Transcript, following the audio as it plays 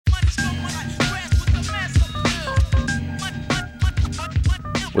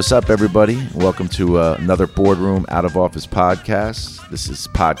What's up, everybody? Welcome to another Boardroom Out of Office podcast. This is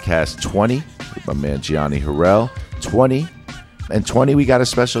podcast 20 with my man Gianni Harrell. 20. And 20, we got a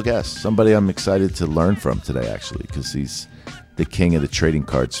special guest. Somebody I'm excited to learn from today, actually, because he's the king of the trading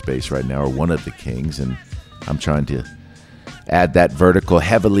card space right now, or one of the kings. And I'm trying to add that vertical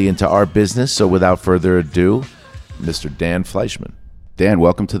heavily into our business. So without further ado, Mr. Dan Fleischman. Dan,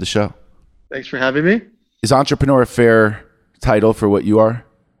 welcome to the show. Thanks for having me. Is entrepreneur a fair title for what you are?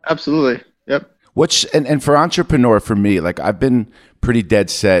 Absolutely. Yep. And for entrepreneur, for me, like I've been pretty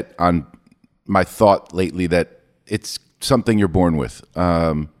dead set on my thought lately that it's something you're born with,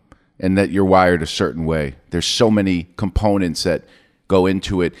 and that you're wired a certain way. There's so many components that go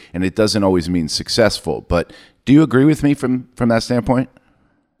into it, and it doesn't always mean successful. But do you agree with me from that standpoint?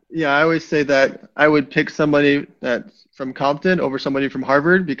 Yeah, I always say that I would pick somebody that's from Compton over somebody from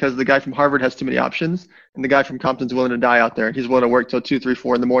Harvard, because the guy from Harvard has too many options, and the guy from Compton's willing to die out there. He's willing to work till 2, 3,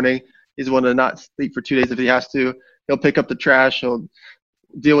 4 in the morning. He's willing to not sleep for 2 days if he has to. He'll pick up the trash. He'll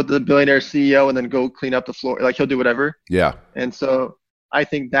deal with the billionaire CEO and then go clean up the floor. Like, he'll do whatever. Yeah. And so I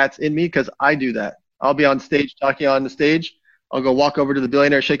think that's in me, because I do that. I'll be on stage talking on the stage. I'll go walk over to the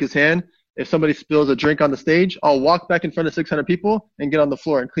billionaire, shake his hand. If somebody spills a drink on the stage, I'll walk back in front of 600 people and get on the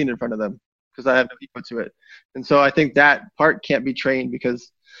floor and clean in front of them, because I have no ego to it. And so I think that part can't be trained, because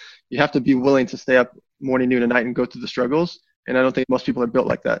you have to be willing to stay up morning, noon, and night and go through the struggles. And I don't think most people are built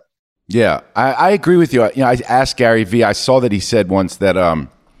like that. Yeah, I agree with you. I asked Gary Vee. I saw that he said once that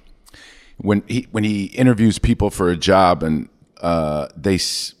when he interviews people for a job and they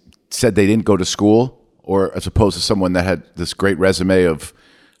said they didn't go to school, or as opposed to someone that had this great resume of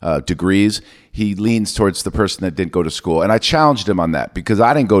degrees, he leans towards the person that didn't go to school. And I challenged him on that, because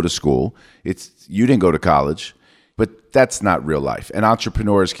I didn't go to school. You didn't go to college, but that's not real life. And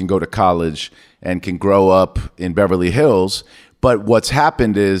entrepreneurs can go to college and can grow up in Beverly Hills. But what's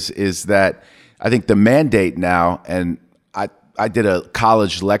happened is that I think the mandate now, and I did a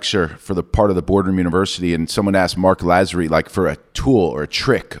college lecture for the part of the Boardroom University, and someone asked Mark Lazary like for a tool or a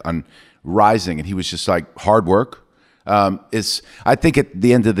trick on rising, and he was just like, hard work. I think at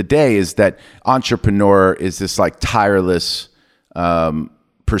the end of the day is that entrepreneur is this like tireless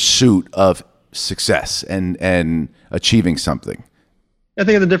pursuit of success and achieving something. I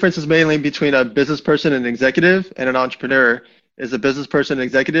think the difference is mainly between a business person and an executive, and an entrepreneur is a business person and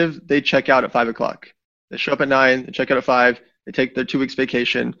executive. They check out at 5 o'clock. They show up at 9, they check out at 5, they take their 2 weeks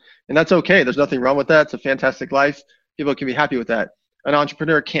vacation, and that's okay. There's nothing wrong with that. It's a fantastic life. People can be happy with that. An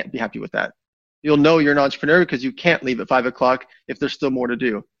entrepreneur can't be happy with that. You'll know you're an entrepreneur because you can't leave at 5 o'clock if there's still more to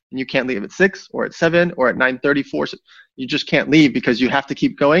do. And you can't leave at 6 or at 7 or at 9:34. You just can't leave because you have to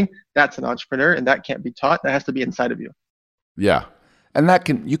keep going. That's an entrepreneur, and that can't be taught. That has to be inside of you. Yeah. And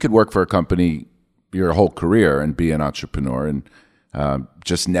you could work for a company your whole career and be an entrepreneur and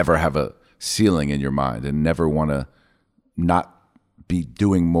just never have a ceiling in your mind and never want to not be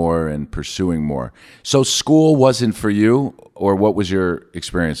doing more and pursuing more. So school wasn't for you, or what was your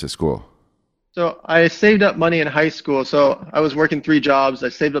experience at school? So I saved up money in high school. So I was working 3 jobs. I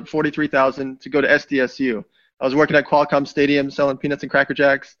saved up $43,000 to go to SDSU. I was working at Qualcomm Stadium selling peanuts and Cracker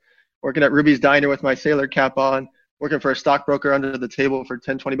Jacks, working at Ruby's Diner with my sailor cap on, working for a stockbroker under the table for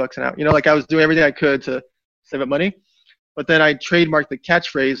 10, 20 bucks an hour. Like I was doing everything I could to save up money. But then I trademarked the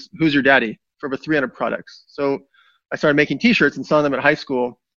catchphrase, "Who's your daddy?" for over 300 products. So I started making t-shirts and selling them at high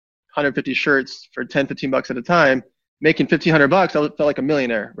school, 150 shirts for 10, 15 bucks at a time, making $1,500. I felt like a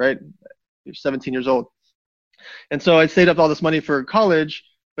millionaire, right? You're 17 years old. And so I saved up all this money for college,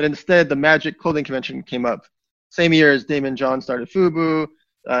 but instead the Magic Clothing Convention came up. Same year as Daymond John started FUBU,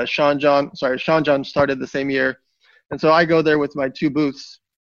 Sean John started the same year. And so I go there with my 2 booths.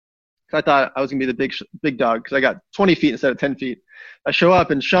 I thought I was gonna be the big dog, because I got 20 feet instead of 10 feet. I show up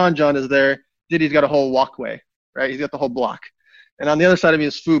and Sean John is there. Diddy's got a whole walkway, right? He's got the whole block. And on the other side of me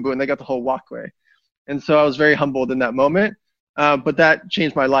is FUBU, and they got the whole walkway. And so I was very humbled in that moment. But that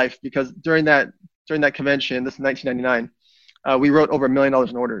changed my life, because during that convention, this is 1999, we wrote over $1 million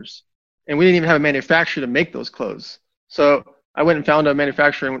in orders, and we didn't even have a manufacturer to make those clothes. So I went and found a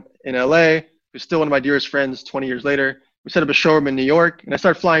manufacturer in LA, who's still one of my dearest friends 20 years later. We set up a showroom in New York, and I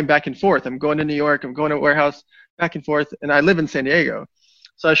started flying back and forth. I'm going to New York, I'm going to a warehouse, back and forth, and I live in San Diego.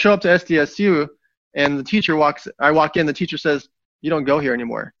 So I show up to SDSU, and I walk in, the teacher says, "You don't go here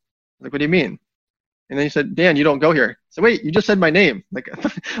anymore." I'm like, "What do you mean?" And then he said, "Dan, you don't go here." So wait, you just said my name. Like,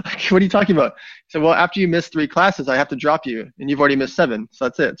 what are you talking about? He said, "Well, after you miss 3 classes, I have to drop you, and you've already missed 7. So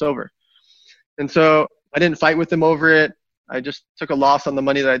that's it, it's over." And so I didn't fight with him over it. I just took a loss on the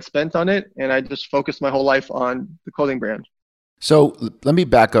money that I'd spent on it, and I just focused my whole life on the clothing brand. So let me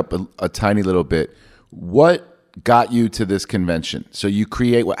back up a tiny little bit. What got you to this convention? So you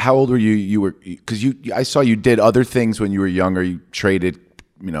create. How old were you? You were because I saw you did other things when you were younger. You traded,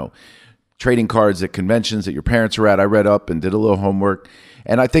 trading cards at conventions that your parents were at. I read up and did a little homework,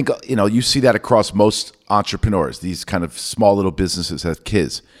 and I think you see that across most entrepreneurs. These kind of small little businesses as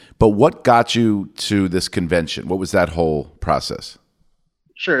kids. But what got you to this convention? What was that whole process?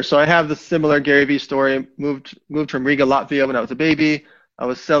 Sure. So I have the similar Gary Vee story. Moved from Riga, Latvia when I was a baby. I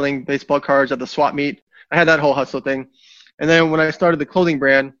was selling baseball cards at the swap meet. I had that whole hustle thing. And then when I started the clothing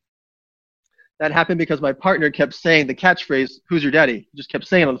brand, that happened because my partner kept saying the catchphrase, "Who's your daddy?" He just kept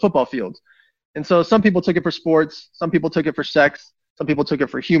saying it on the football field. And so some people took it for sports, some people took it for sex, some people took it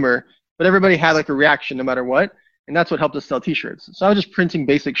for humor, but everybody had like a reaction no matter what. And that's what helped us sell t-shirts. So I was just printing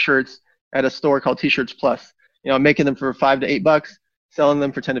basic shirts at a store called T-Shirts Plus, making them for $5 to $8, selling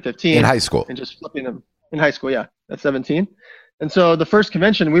them for 10 to 15. In high school. And just flipping them in high school. Yeah. At 17. And so the first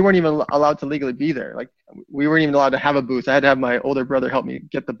convention, we weren't even allowed to legally be there. Like we weren't even allowed to have a booth. I had to have my older brother help me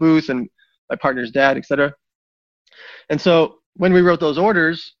get the booth and my partner's dad, etc. And so when we wrote those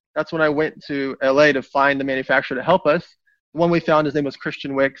orders, that's when I went to LA to find the manufacturer to help us. The one we found, his name was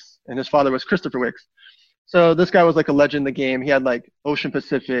Christian Wicks and his father was Christopher Wicks. So this guy was like a legend in the game. He had like Ocean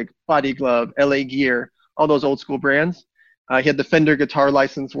Pacific, Body Glove, LA Gear, all those old school brands. He had the Fender guitar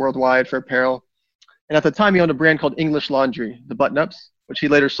license worldwide for apparel. And at the time, he owned a brand called English Laundry, the button-ups, which he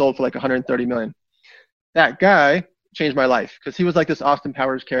later sold for like 130 million. That guy changed my life because he was like this Austin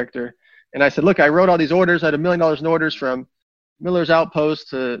Powers character. And I said, look, I wrote all these orders. I had $1 million in orders from Miller's Outpost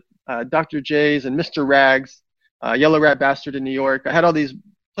to Dr. J's and Mr. Rags, Yellow Rat Bastard in New York. I had all these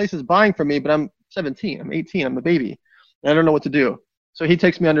places buying from me, but I'm 17, I'm 18, I'm a baby. And I don't know what to do. So he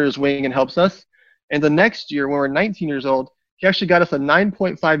takes me under his wing and helps us. And the next year, when we're 19 years old, he actually got us a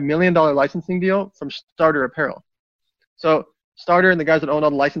 $9.5 million licensing deal from Starter Apparel. So Starter and the guys that own all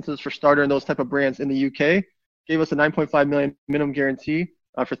the licenses for Starter and those type of brands in the UK gave us a $9.5 million minimum guarantee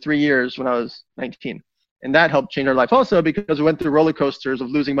for 3 years when I was 19. And that helped change our life also because we went through roller coasters of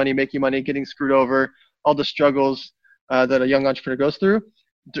losing money, making money, getting screwed over, all the struggles that a young entrepreneur goes through.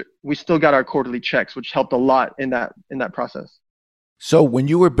 We still got our quarterly checks, which helped a lot in that process. So when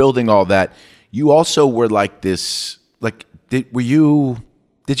you were building all that, you also were like this, like, did you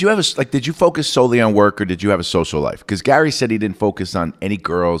focus solely on work or did you have a social life? Because Gary said he didn't focus on any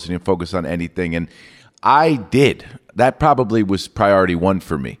girls, he didn't focus on anything. And I did. That probably was priority one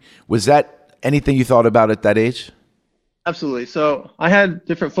for me. Was that anything you thought about at that age? Absolutely. So I had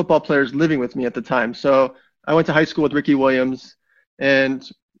different football players living with me at the time. So I went to high school with Ricky Williams. And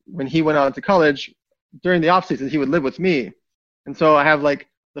when he went out to college, during the off season, he would live with me. And so I have like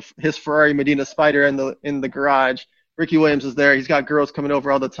his Ferrari Medina Spider in the garage. Ricky Williams is there. He's got girls coming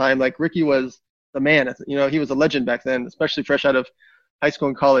over all the time. Like Ricky was the man. He was a legend back then, especially fresh out of high school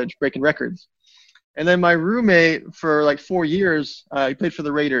and college, breaking records. And then my roommate for like 4 years, he played for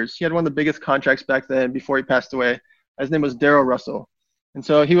the Raiders. He had one of the biggest contracts back then before he passed away. His name was Darryl Russell. And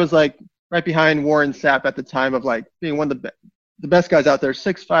so he was like right behind Warren Sapp at the time of like being one of the best guys out there,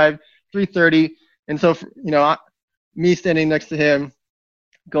 6'5", 330. And so, me standing next to him,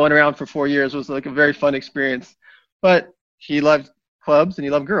 going around for 4 years was like a very fun experience. But he loved clubs and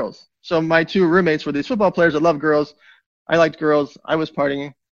he loved girls. So my two roommates were these football players that loved girls. I liked girls. I was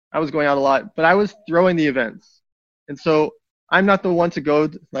partying. I was going out a lot, but I was throwing the events. And so I'm not the one to go,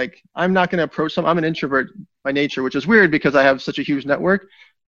 like, I'm not going to approach them. I'm an introvert by nature, which is weird because I have such a huge network,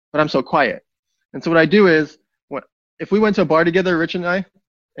 but I'm so quiet. And so what I do is, if we went to a bar together, Rich and I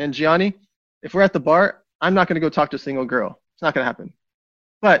and Gianni, if we're at the bar, I'm not going to go talk to a single girl. It's not going to happen.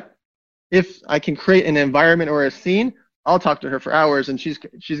 But if I can create an environment or a scene, I'll talk to her for hours, and she's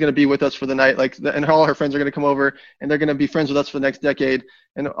going to be with us for the night. And all her friends are going to come over, and they're going to be friends with us for the next decade,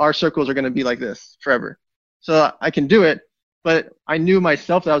 and our circles are going to be like this forever. So I can do it, but I knew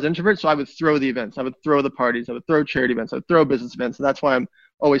myself that I was an introvert, so I would throw the events, I would throw the parties, I would throw charity events, I would throw business events, and that's why I'm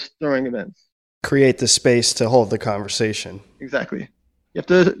always throwing events. Create the space to hold the conversation. Exactly. You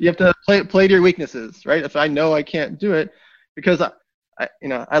have to play to your weaknesses, right? If I know I can't do it, because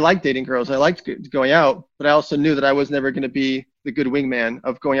I like dating girls. I liked going out, but I also knew that I was never going to be the good wingman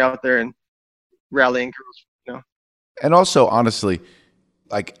of going out there and rallying girls. And also, honestly,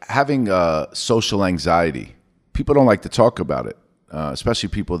 like having social anxiety, people don't like to talk about it, especially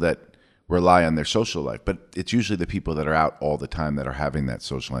people that rely on their social life. But it's usually the people that are out all the time that are having that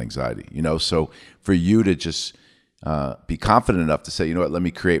social anxiety. So for you to just be confident enough to say, you know what, let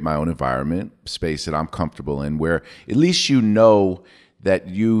me create my own environment, space that I'm comfortable in, where at least that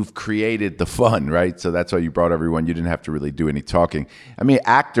you've created the fun, right? So that's why you brought everyone. You didn't have to really do any talking. I mean,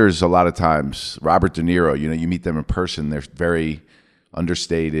 actors, a lot of times, Robert De Niro, you meet them in person, they're very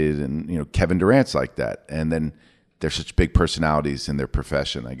understated, and Kevin Durant's like that. And then they're such big personalities in their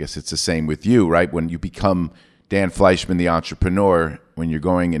profession. I guess it's the same with you, right? When you become Dan Fleischman, the entrepreneur, when you're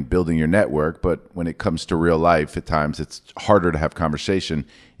going and building your network, but when it comes to real life, at times it's harder to have conversation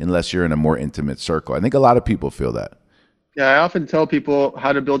unless you're in a more intimate circle. I think a lot of people feel that. Yeah, I often tell people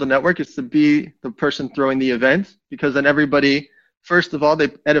how to build a network is to be the person throwing the event, because then everybody, first of all, they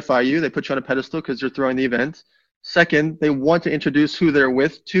edify you. They put you on a pedestal because you're throwing the event. Second, they want to introduce who they're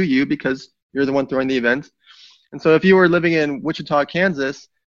with to you because you're the one throwing the event. And so if you were living in Wichita, Kansas,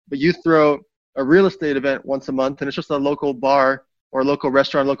 but you throw a real estate event once a month and it's just a local bar or a local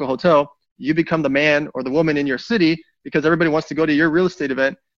restaurant, local hotel, you become the man or the woman in your city because everybody wants to go to your real estate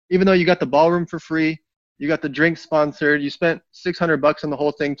event, even though you got the ballroom for free, you got the drinks sponsored, you spent $600 on the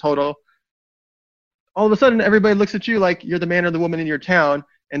whole thing total. All of a sudden, everybody looks at you like you're the man or the woman in your town,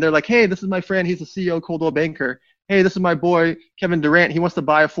 and they're like, hey, this is my friend, he's the CEO, Coldwell Banker. Hey, this is my boy, Kevin Durant, he wants to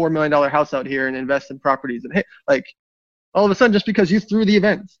buy a $4 million house out here and invest in properties. And hey, like, all of a sudden, just because you threw the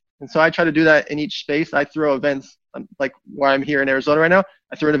events. And so I try to do that in each space. I throw events, like where I'm here in Arizona right now,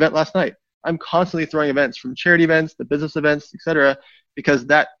 I threw an event last night. I'm constantly throwing events, from charity events to business events, etc., because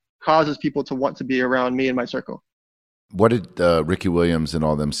that causes people to want to be around me and my circle. What did Ricky Williams and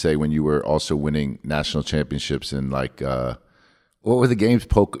all them say when you were also winning national championships in what were the games?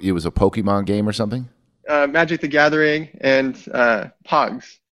 It was a Pokemon game or something? Magic the Gathering and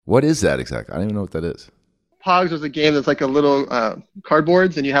Pogs. What is that exactly? I don't even know what that is. Pogs was a game that's like a little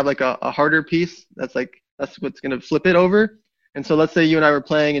cardboards, and you have like a harder piece that's what's going to flip it over. And so let's say you and I were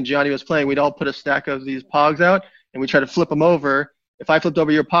playing and Gianni was playing, we'd all put a stack of these Pogs out and we try to flip them over. If I flipped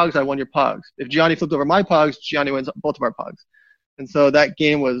over your Pogs, I won your Pogs. If Gianni flipped over my Pogs, Gianni wins both of our Pogs. And so that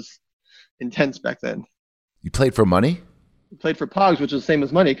game was intense back then. You played for money? We played for Pogs, which is the same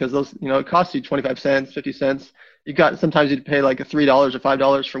as money, because those, it costs you 25 cents, 50 cents. Sometimes you'd pay like $3 or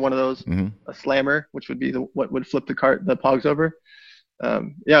 $5 for one of those, a slammer, which would be what would flip the Pogs over.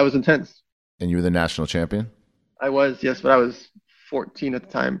 Yeah, it was intense. And you were the national champion? I was, yes, but I was 14 at the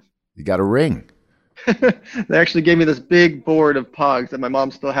time. You got a ring. They actually gave me this big board of Pogs that my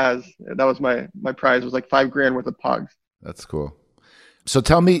mom still has. That was my prize. It was like $5,000 worth of Pogs. That's cool. So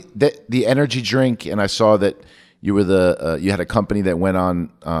tell me that the energy drink, and I saw that you were you had a company that went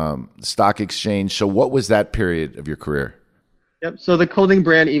on the stock exchange. So what was that period of your career? Yep. So the clothing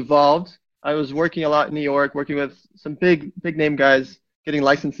brand evolved. I was working a lot in New York, working with some big name guys, getting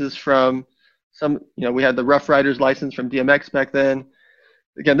licenses from some, we had the Rough Riders license from DMX back then.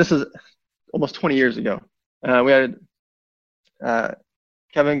 Again, this is almost 20 years ago. We had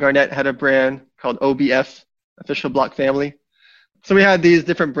Kevin Garnett had a brand called OBF, Official Block Family. So we had these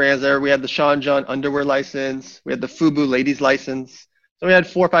different brands there. We had the Sean John underwear license. We had the FUBU ladies license. So we had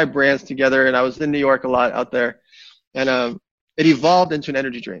 4 or 5 brands together, and I was in New York a lot out there. And it evolved into an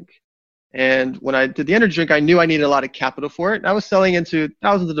energy drink. And when I did the energy drink, I knew I needed a lot of capital for it. And I was selling into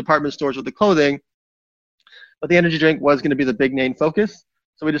thousands of department stores with the clothing, but the energy drink was going to be the big name focus.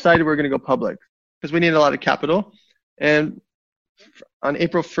 So we decided we were going to go public because we needed a lot of capital. And on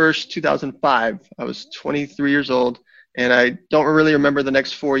April 1st, 2005, I was 23 years old, and I don't really remember the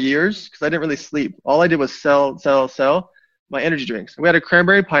next 4 years because I didn't really sleep. All I did was sell my energy drinks. We had a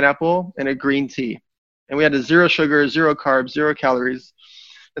cranberry pineapple and a green tea. And we had a 0 sugar, 0 carbs, 0 calories.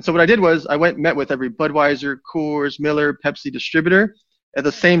 And so what I did was I met with every Budweiser, Coors, Miller, Pepsi distributor. At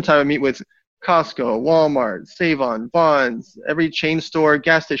the same time, I meet with Costco, Walmart, Save-On, Vons, every chain store,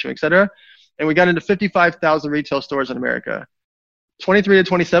 gas station, etc. And we got into 55,000 retail stores in America. 23 to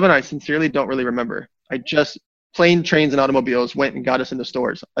 27, I sincerely don't really remember. I just, plane, trains, and automobiles went and got us into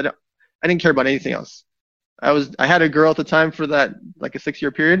stores. I didn't care about anything else. I had a girl at the time for that, like a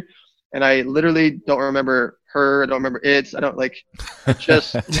 6-year period, and I literally don't remember her. I don't remember it. I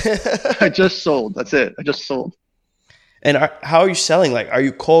just sold. That's it. I just sold. And how are you selling? Like, are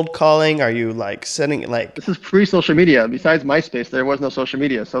you cold calling? Are you sending This is pre-social media. Besides MySpace, there was no social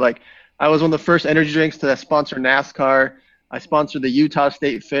media. So I was one of the first energy drinks to sponsor NASCAR. I sponsored the Utah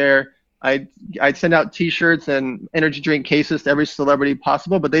State Fair. I'd send out T-shirts and energy drink cases to every celebrity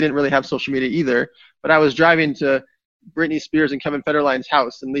possible, but they didn't really have social media either. But I was driving to Britney Spears and Kevin Federline's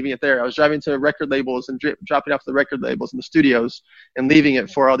house and leaving it there. I was driving to record labels and dropping off the record labels in the studios and leaving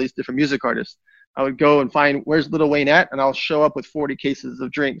it for all these different music artists. I would go and find where's Lil Wayne at, and I'll show up with 40 cases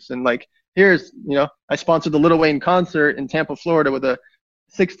of drinks. And here's, I sponsored the Lil Wayne concert in Tampa, Florida with a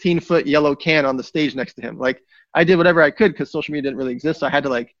 16-foot yellow can on the stage next to him. I did whatever I could because social media didn't really exist. So I had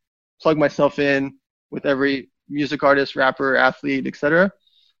to plug myself in with every music artist, rapper, athlete, etc.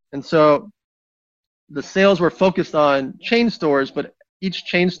 And so the sales were focused on chain stores, but each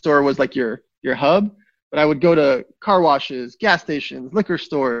chain store was your hub. But I would go to car washes, gas stations, liquor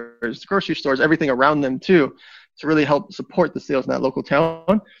stores, grocery stores, everything around them too, to really help support the sales in that local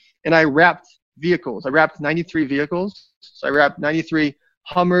town. And I wrapped vehicles. I wrapped 93 vehicles. So I wrapped 93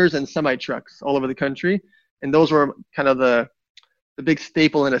 Hummers and semi trucks all over the country. And those were kind of the big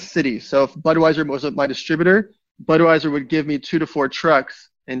staple in a city. So if Budweiser was my distributor, Budweiser would give me 2 to 4 trucks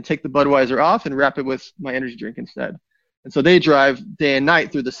and take the Budweiser off and wrap it with my energy drink instead. And so they drive day and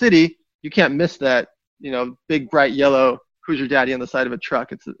night through the city. You can't miss that, big bright yellow "Who's your daddy" on the side of a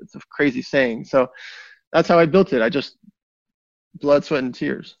truck. It's a crazy saying. So that's how I built it. I just blood, sweat, and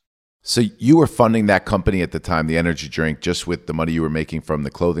tears. So you were funding that company at the time, the energy drink, just with the money you were making from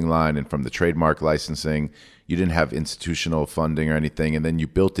the clothing line and from the trademark licensing. You didn't have institutional funding or anything, and then you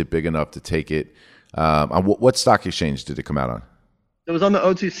built it big enough to take it. On what stock exchange did it come out on? It was on the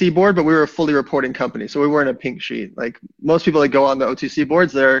OTC board, but we were a fully reporting company, so we weren't a pink sheet. Like most people that go on the OTC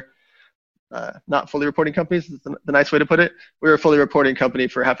boards, they're not fully reporting companies. Is the nice way to put it. We were a fully reporting company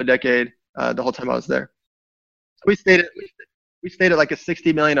for half a decade, the whole time I was there. So we stayed at like a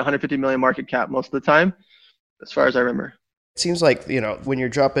 60 million, 150 million market cap most of the time, as far as I remember. It seems like, when you're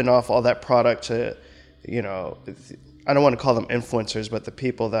dropping off all that product to, I don't want to call them influencers, but the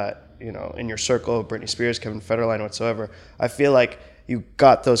people that, in your circle, Britney Spears, Kevin Federline, whatsoever, I feel like you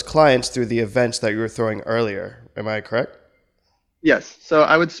got those clients through the events that you were throwing earlier. Am I correct? Yes. So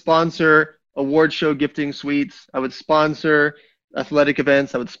I would sponsor award show gifting suites. I would sponsor athletic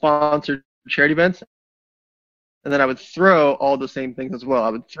events. I would sponsor charity events. And then I would throw all the same things as well. I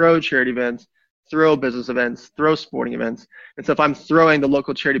would throw charity events, throw business events, throw sporting events. And so if I'm throwing the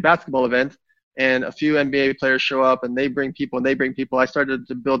local charity basketball event and a few NBA players show up and they bring people, I started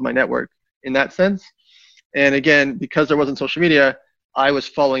to build my network in that sense. And again, because there wasn't social media, I was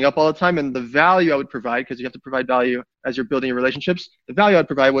following up all the time. And the value I would provide, because you have to provide value as you're building your relationships, the value I'd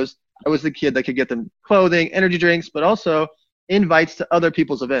provide was I was the kid that could get them clothing, energy drinks, but also invites to other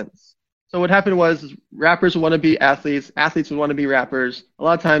people's events. So what happened was rappers would want to be athletes, athletes would want to be rappers. A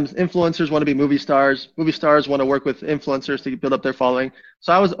lot of times influencers want to be movie stars want to work with influencers to build up their following.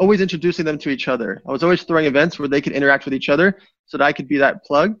 So I was always introducing them to each other. I was always throwing events where they could interact with each other so that I could be that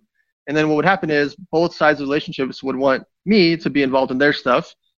plug. And then what would happen is both sides of relationships would want me to be involved in their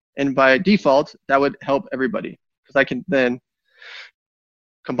stuff. And by default, that would help everybody because I can then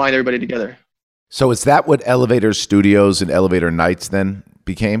combine everybody together. So is that what Elevator Studios and Elevator Nights then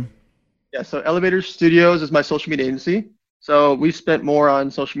became? Yeah, so Elevator Studios is my social media agency. So we spent more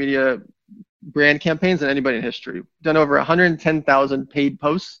on social media brand campaigns than anybody in history. We've done over 110,000 paid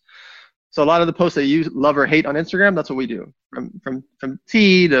posts. So a lot of the posts that you love or hate on Instagram, that's what we do. From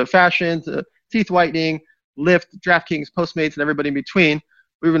tea to fashion to teeth whitening, Lyft, DraftKings, Postmates, and everybody in between.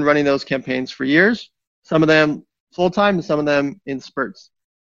 We've been running those campaigns for years. Some of them full-time and some of them in spurts.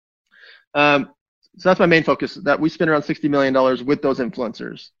 So that's my main focus, that we spend around $60 million with those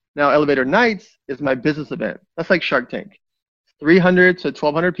influencers. Now, Elevator Nights is my business event. That's like Shark Tank. 300 to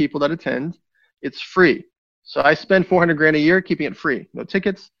 1,200 people that attend. It's free. So I spend $400,000 a year keeping it free. No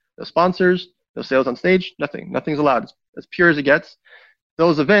tickets, no sponsors, no sales on stage, nothing. Nothing's allowed. It's as pure as it gets.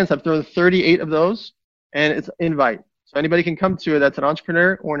 Those events, I've thrown 38 of those, and it's invite. So anybody can come to it that's an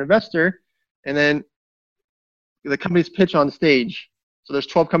entrepreneur or an investor, and then the companies pitch on stage. So there's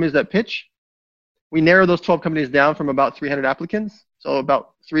 12 companies that pitch. We narrow those 12 companies down from about 300 applicants. So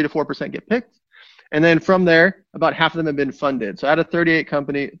about 3 to 4% get picked. And then from there, about half of them have been funded. So out of 38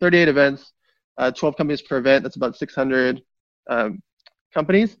 events, 12 companies per event, that's about 600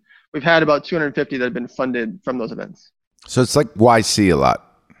 companies. We've had about 250 that have been funded from those events. So it's like YC a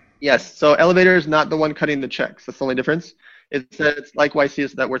lot. Yes. So Elevator is not the one cutting the checks. That's the only difference. It's like YC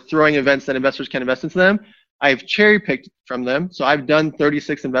is that we're throwing events that investors can invest into them. I've cherry picked from them. So I've done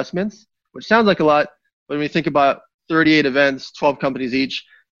 36 investments, which sounds like a lot. But when we think about 38 events, 12 companies each,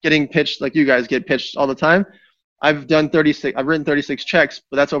 getting pitched like you guys get pitched all the time. I've written 36 checks,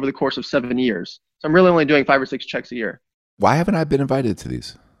 but that's over the course of 7 years. So I'm really only doing 5 or 6 checks a year. Why haven't I been invited to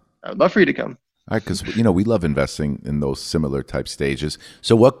these? I would love for you to come. All right, because we love investing in those similar type stages.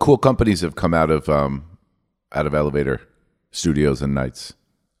 So what cool companies have come out of Elevator Studios and Nights?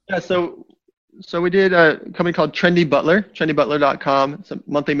 Yeah, so we did a company called Trendy Butler, trendybutler.com. It's a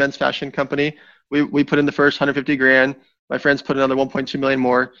monthly men's fashion company. We put in the first 150 grand. My friends put another 1.2 million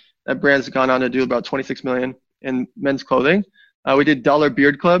more. That brand's gone on to do about 26 million in men's clothing. We did Dollar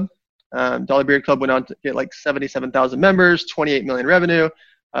Beard Club. Dollar Beard Club went on to get like 77,000 members, 28 million revenue.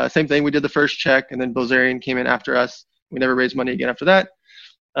 Same thing. We did the first check, and then Bilzerian came in after us. We never raised money again after that.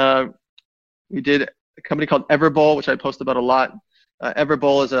 We did a company called Everbowl, which I post about a lot.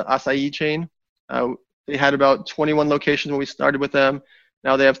 Everbowl is an acai chain. They had about 21 locations when we started with them.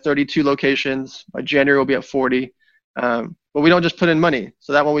 Now they have 32 locations. By January, we'll be at 40. But we don't just put in money.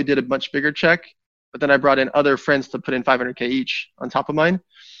 So that one we did a much bigger check. But then I brought in other friends to put in 500K each on top of mine.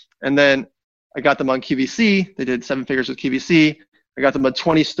 And then I got them on QVC. They did 7 figures with QVC. I got them a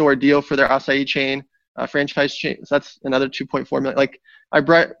 20-store deal for their acai chain, franchise chain. So that's another 2.4 million. Like I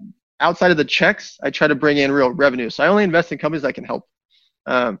brought outside of the checks, I try to bring in real revenue. So I only invest in companies that can help.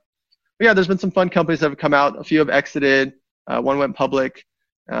 But yeah, there's been some fun companies that have come out. A few have exited. One went public.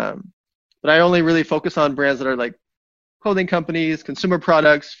 But I only really focus on brands that are like clothing companies, consumer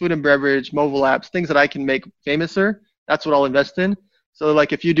products, food and beverage, mobile apps, things that I can make famouser. That's what I'll invest in. So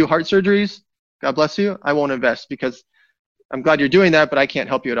like if you do heart surgeries, God bless you, I won't invest because I'm glad you're doing that, but I can't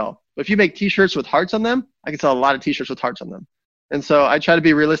help you at all. But if you make t-shirts with hearts on them, I can sell a lot of t-shirts with hearts on them. And so I try to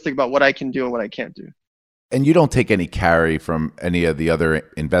be realistic about what I can do and what I can't do. And you don't take any carry from any of the other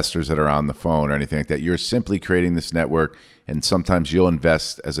investors that are on the phone or anything like that. You're simply creating this network, and sometimes you'll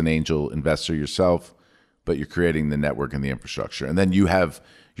invest as an angel investor yourself, but you're creating the network and the infrastructure. And then you have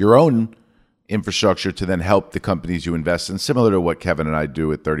your own infrastructure to then help the companies you invest in, similar to what Kevin and I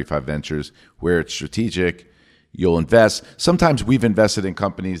do at 35 Ventures, where it's strategic. You'll invest. Sometimes we've invested in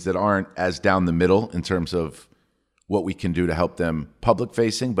companies that aren't as down the middle in terms of what we can do to help them public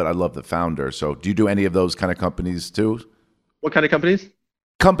facing, but I love the founder. So do you do any of those kind of companies too? What kind of companies?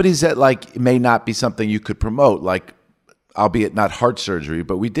 Companies that like may not be something you could promote, like albeit not heart surgery,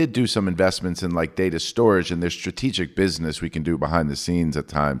 but we did do some investments in like data storage, and there's strategic business we can do behind the scenes at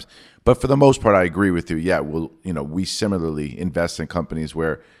times. But for the most part, I agree with you. Yeah, we similarly invest in companies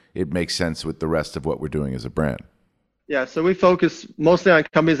where it makes sense with the rest of what we're doing as a brand. Yeah, so we focus mostly on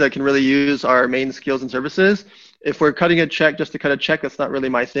companies that can really use our main skills and services. If we're cutting a check just to cut a check, that's not really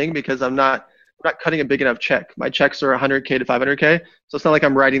my thing because I'm not cutting a big enough check. My checks are 100K to 500K, so it's not like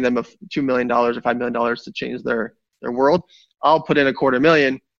I'm writing them $2 million or $5 million to change their world. I'll put in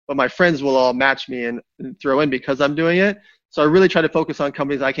 $250,000, but my friends will all match me and throw in because I'm doing it. So I really try to focus on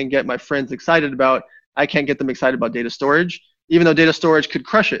companies I can get my friends excited about. I can't get them excited about data storage, even though data storage could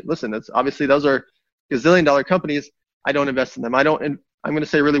crush it. Listen, that's obviously those are gazillion-dollar companies. I don't invest in them. I'm going to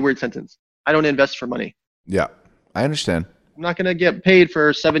say a really weird sentence. I don't invest for money. Yeah, I understand. I'm not going to get paid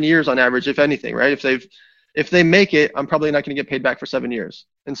for 7 years on average, if anything, right? If they make it, I'm probably not going to get paid back for 7 years.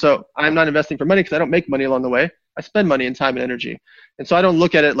 And so I'm not investing for money because I don't make money along the way. I spend money and time and energy. And so I don't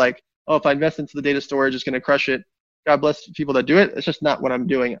look at it like, oh, if I invest into the data storage, it's going to crush it. God bless people that do it. It's just not what I'm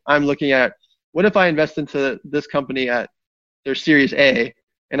doing. I'm looking at, what if I invest into this company at their Series A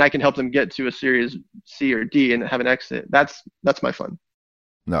and I can help them get to a Series C or D and have an exit? That's my fun.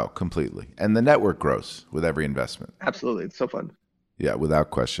 No, completely. And the network grows with every investment. Absolutely. It's so fun. Yeah, without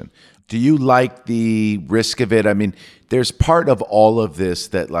question. Do you like the risk of it? I mean, there's part of all of this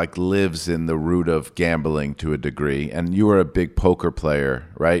that like lives in the root of gambling to a degree. And you are a big poker player,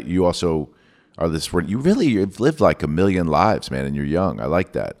 right? You also are this, you've lived like a million lives, man, and you're young. I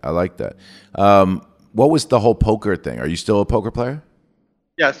like that. What was the whole poker thing? Are you still a poker player?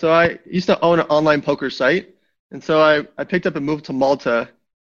 Yeah, so I used to own an online poker site. And so I picked up and moved to Malta,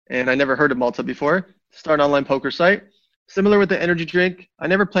 and I never heard of Malta before, start an online poker site. Similar with the energy drink, I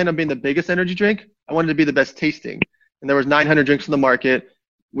never planned on being the biggest energy drink. I wanted to be the best tasting. And there was 900 drinks in the market.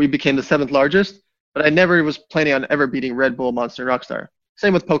 We became the 7th largest, but I never was planning on ever beating Red Bull, Monster, and Rockstar.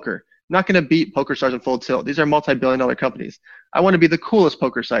 Same with poker. I'm not going to beat PokerStars and Full Tilt. These are multi-billion-dollar companies. I want to be the coolest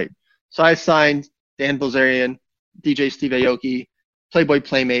poker site. So I signed Dan Bilzerian, DJ Steve Aoki, Playboy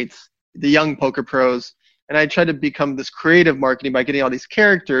Playmates, the young poker pros, and I tried to become this creative marketing by getting all these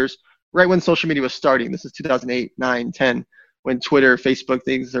characters right when social media was starting. This is 2008, 9, 10, when Twitter, Facebook,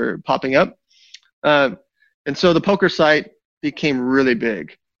 things are popping up. And so the poker site became really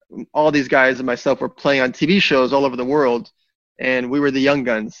big. All these guys and myself were playing on TV shows all over the world, and we were the young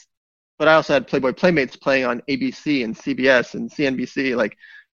guns. But I also had Playboy Playmates playing on ABC and CBS and CNBC, like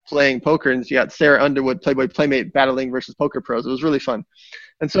playing poker. And you got Sarah Underwood, Playboy Playmate, battling versus poker pros. It was really fun.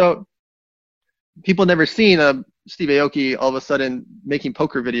 And so people never seen Steve Aoki all of a sudden making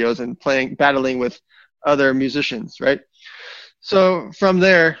poker videos and battling with other musicians, right? So from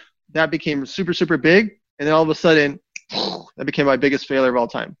there, that became super, super big. And then all of a sudden, that became my biggest failure of all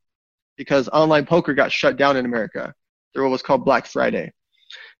time because online poker got shut down in America. There was called Black Friday.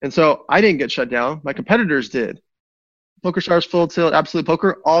 And so I didn't get shut down. My competitors did. PokerStars, Full Tilt, Absolute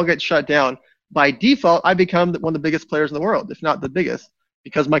Poker all get shut down. By default, I become one of the biggest players in the world, if not the biggest,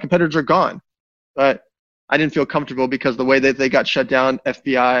 because my competitors are gone. But I didn't feel comfortable because the way that they got shut down,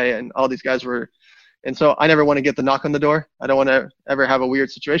 FBI and all these guys were. And so I never want to get the knock on the door. I don't want to ever have a weird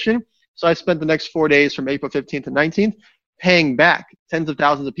situation. So I spent the next 4 days from April 15th to 19th paying back tens of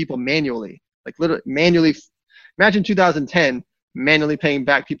thousands of people manually, like literally manually. Imagine 2010 manually paying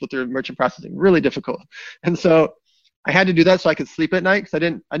back people through merchant processing, really difficult. And so I had to do that so I could sleep at night, because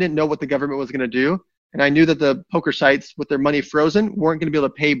I didn't know what the government was going to do. And I knew that the poker sites with their money frozen weren't going to be able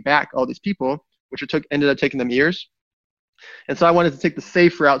to pay back all these people, which ended up taking them years. And so I wanted to take the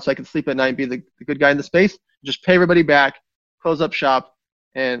safe route so I could sleep at night and be the good guy in the space, just pay everybody back, close up shop,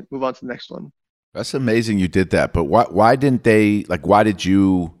 and move on to the next one. That's amazing you did that. But why did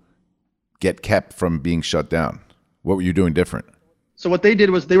you get kept from being shut down? What were you doing different? So what they did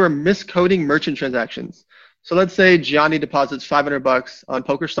was they were miscoding merchant transactions. So let's say Gianni deposits $500 on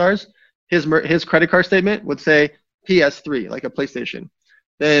PokerStars. His credit card statement would say PS3, like a PlayStation.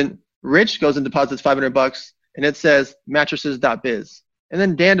 Then Rich goes and deposits $500 and it says mattresses.biz. And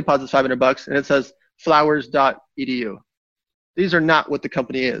then Dan deposits $500 and it says flowers.edu. These are not what the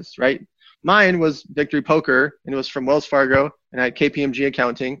company is, right? Mine was Victory Poker, and it was from Wells Fargo, and I had KPMG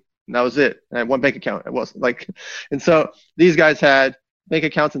accounting, and that was it. And I had one bank account. And so these guys had bank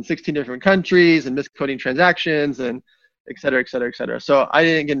accounts in 16 different countries and miscoding transactions and et cetera, et cetera, et cetera. So I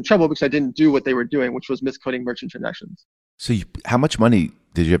didn't get in trouble because I didn't do what they were doing, which was miscoding merchant transactions. So how much money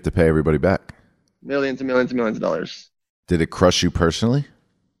did you have to pay everybody back? Millions and millions and millions of dollars. Did it crush you personally?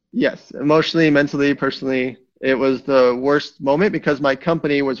 Yes, emotionally, mentally, personally. It was the worst moment because my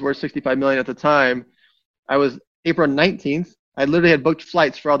company was worth $65 million at the time. I was April 19th. I literally had booked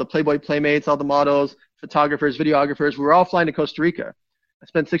flights for all the Playboy Playmates, all the models, photographers, videographers. We were all flying to Costa Rica. I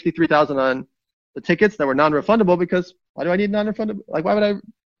spent $63,000 on the tickets that were non-refundable because why do I need non-refundable? Like, why would I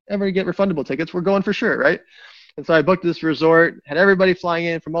ever get refundable tickets? We're going for sure, right? And so I booked this resort, had everybody flying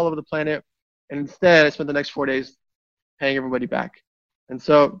in from all over the planet. And instead, I spent the next 4 days paying everybody back. And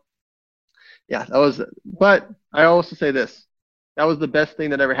so, yeah, but I also say this, that was the best thing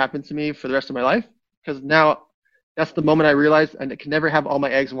that ever happened to me for the rest of my life, because now that's the moment I realized I can never have all my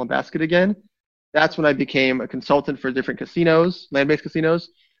eggs in one basket again. That's when I became a consultant for different casinos, land-based casinos,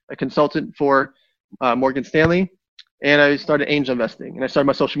 a consultant for Morgan Stanley, and I started angel investing, and I started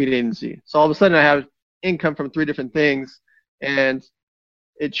my social media agency. So all of a sudden I have income from 3 different things, and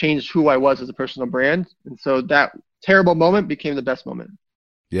it changed who I was as a personal brand. And so that terrible moment became the best moment.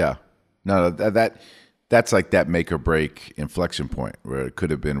 Yeah. No, that's like that make or break inflection point where it could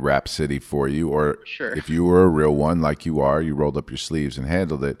have been Rap City for you, or sure. If you were a real one like you are, you rolled up your sleeves and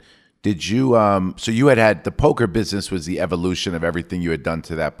handled it. Did you so you had the poker business was the evolution of everything you had done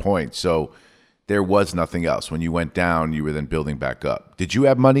to that point. So there was nothing else. When you went down, you were then building back up. Did you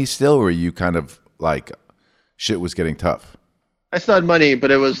have money still, or were you kind of like shit was getting tough? I still had money, but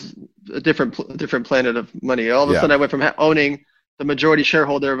it was a different planet of money. All of a sudden I went from owning the majority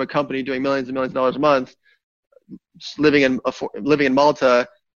shareholder of a company doing millions and millions of dollars a month, just living in Malta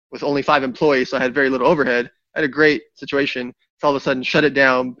with only 5 employees, so I had very little overhead. I had a great situation. So all of a sudden, shut it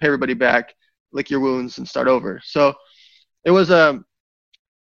down, pay everybody back, lick your wounds, and start over. So it was the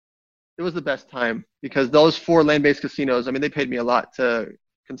best time because those 4 land-based casinos, I mean, they paid me a lot to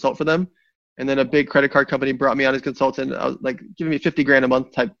consult for them. And then a big credit card company brought me on as consultant. I was like giving me $50,000 a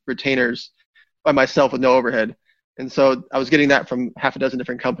month type retainers by myself with no overhead. And so I was getting that from half a dozen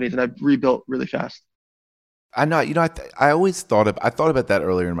different companies, and I rebuilt really fast. I know, I always thought about that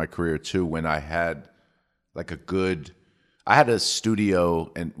earlier in my career too, when I had like I had a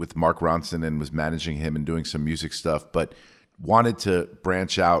studio and with Mark Ronson and was managing him and doing some music stuff, but wanted to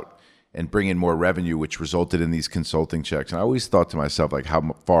branch out and bring in more revenue, which resulted in these consulting checks. And I always thought to myself, like,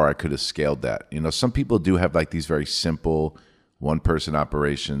 how far I could have scaled that. You know, some people do have like these very simple one-person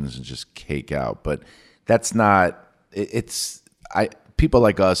operations and just cake out, but that's not. People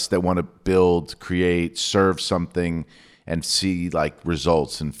like us that want to build, create, serve something, and see like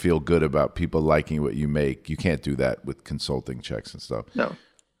results and feel good about people liking what you make. You can't do that with consulting checks and stuff. No,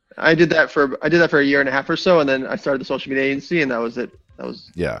 I did that for a year and a half or so, and then I started the social media agency, and that was it. That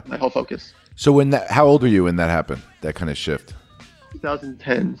was my whole focus. So how old were you when that happened? That kind of shift.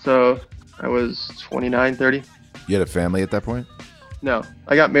 2010. So I was 29, 30. You had a family at that point? No,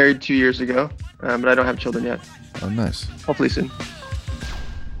 I got married 2 years ago, but I don't have children yet. Oh, nice. Hopefully soon.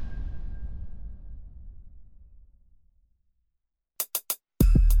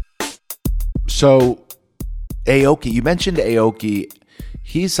 So Aoki, you mentioned Aoki.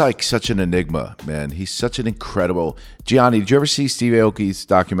 He's like such an enigma, man. He's such an incredible. Gianni, did you ever see Steve Aoki's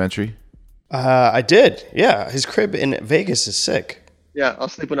documentary? I did. Yeah, his crib in Vegas is sick. Yeah, I'll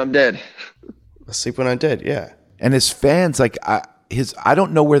sleep when I'm dead. I'll sleep when I'm dead. Yeah. And his fans, like I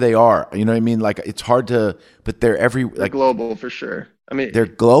don't know where they are. You know what I mean? Like it's hard to, but they're global for sure. I mean, they're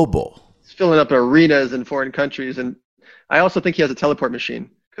global. It's filling up arenas in foreign countries, and I also think he has a teleport machine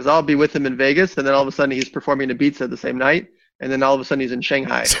because I'll be with him in Vegas, and then all of a sudden he's performing Ibiza the same night. And then all of a sudden he's in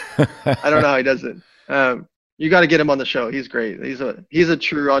Shanghai. I don't know how he does it. You got to get him on the show. He's great. He's a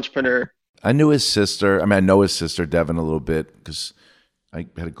true entrepreneur. I knew his sister. I mean, I know his sister, Devin, a little bit because I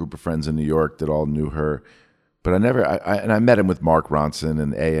had a group of friends in New York that all knew her. But I met him with Mark Ronson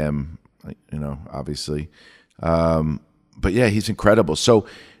and AM, obviously. But yeah, he's incredible. So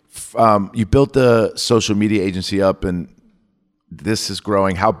you built the social media agency up and this is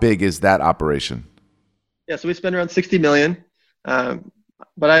growing. How big is that operation? Yeah, so we spend around 60 million.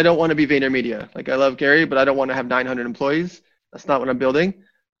 But I don't want to be VaynerMedia. Like I love Gary, but I don't want to have 900 employees. That's not what I'm building.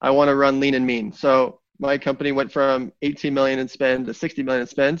 I want to run lean and mean. So my company went from 18 million in spend to 60 million in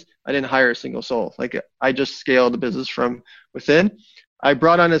spend. I didn't hire a single soul. Like I just scaled the business from within. I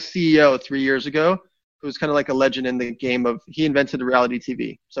brought on a CEO 3 years ago who was kind of like a legend in the game of, he invented reality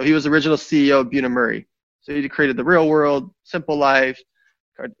TV. So he was the original CEO of Bunim Murray. So he created The Real World, Simple Life,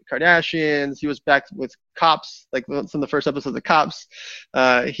 Kardashians. He was back with Cops, like some of the first episodes of Cops.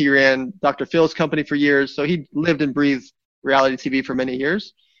 He ran Dr. Phil's company for years. So he lived and breathed reality TV for many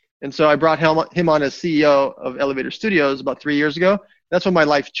years. And so I brought him on as CEO of Elevator Studios about 3 years ago. That's when my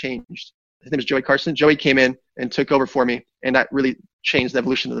life changed. His name is Joey Carson. Joey came in and took over for me. And that really changed the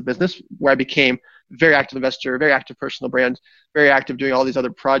evolution of the business, where I became a very active investor, very active personal brand, very active doing all these other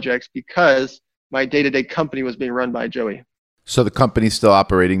projects because my day-to-day company was being run by Joey. So the company's still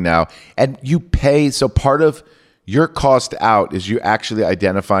operating now. And you pay, so part of your cost out is you actually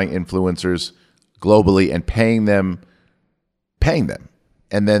identifying influencers globally and paying them,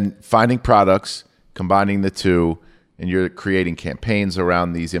 and then finding products, combining the two, and you're creating campaigns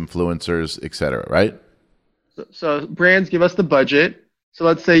around these influencers, et cetera, right? So brands give us the budget. So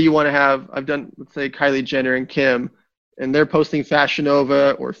let's say you want to have, let's say Kylie Jenner and Kim, and they're posting Fashion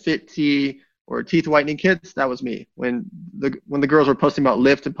Nova or Fit Tea or teeth whitening kits. That was me. When the girls were posting about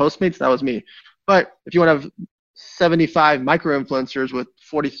Lyft and Postmates, that was me. But if you want to have 75 micro influencers with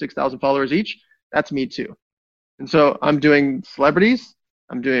 46,000 followers each, that's me too. And so I'm doing celebrities,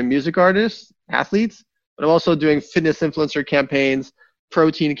 I'm doing music artists, athletes, but I'm also doing fitness influencer campaigns,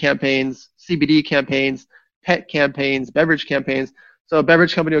 protein campaigns, CBD campaigns, pet campaigns, beverage campaigns. So a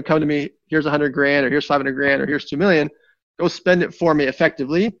beverage company would come to me, here's 100 grand, or here's 500 grand, or here's 2 million. Go spend it for me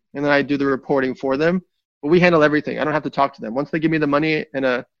effectively, and then I do the reporting for them. But we handle everything. I don't have to talk to them. Once they give me the money and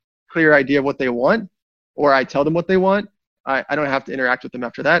a clear idea of what they want, or I tell them what they want, I don't have to interact with them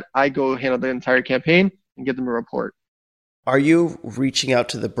after that. I go handle the entire campaign and give them a report. Are you reaching out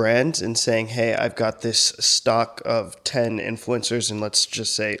to the brands and saying, hey, I've got this stock of 10 influencers in, let's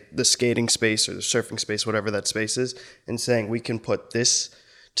just say, the skating space or the surfing space, whatever that space is, and saying we can put this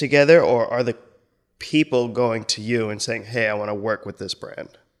together? Or are the people going to you and saying, hey, I want to work with this brand?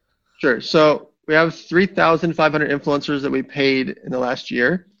 Sure. So we have 3,500 influencers that we paid in the last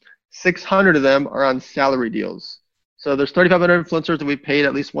year. 600 of them are on salary deals. So there's 3,500 influencers that we paid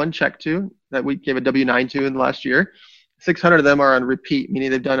at least one check to, that we gave a W-9 to in the last year. 600 of them are on repeat,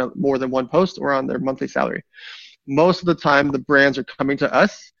 meaning they've done more than one post or on their monthly salary. Most of the time, the brands are coming to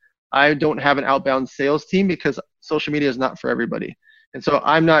us. I don't have an outbound sales team because social media is not for everybody. And so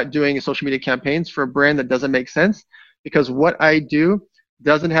I'm not doing social media campaigns for a brand that doesn't make sense, because what I do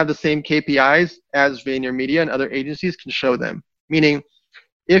doesn't have the same KPIs as VaynerMedia and other agencies can show them. Meaning,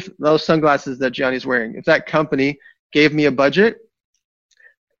 if those sunglasses that Gianni's wearing, if that company gave me a budget,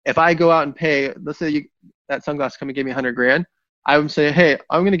 if I go out and pay, let's say that sunglass company gave me 100 grand, I would say, hey,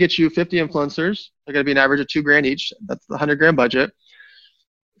 I'm going to get you 50 influencers. They're going to be an average of 2 grand each. That's the 100 grand budget.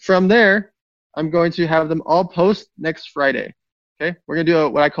 From there, I'm going to have them all post next Friday. Okay, we're going to do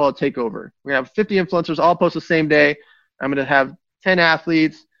what I call a takeover. We're going to have 50 influencers all post the same day. I'm going to have 10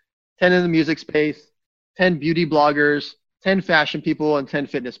 athletes, 10 in the music space, 10 beauty bloggers, 10 fashion people, and 10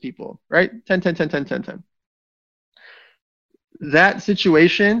 fitness people, right? 10, 10, 10, 10, 10, 10. That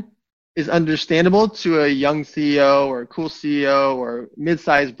situation is understandable to a young CEO or a cool CEO or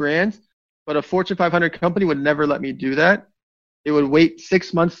mid-sized brand, but a Fortune 500 company would never let me do that. It would wait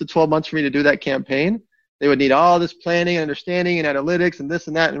 6 months to 12 months for me to do that campaign. They would need all this planning and understanding and analytics and this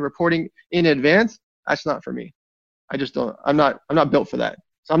and that and reporting in advance. That's not for me. I just don't, I'm not built for that.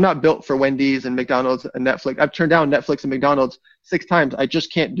 So I'm not built for Wendy's and McDonald's and Netflix. I've turned down Netflix and McDonald's 6 times. I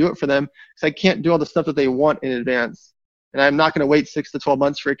just can't do it for them because I can't do all the stuff that they want in advance. And I'm not going to wait 6 to 12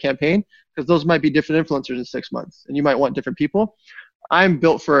 months for a campaign because those might be different influencers in 6 months and you might want different people. I'm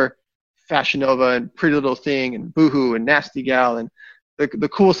built for Fashion Nova and Pretty Little Thing and Boohoo and Nasty Gal and the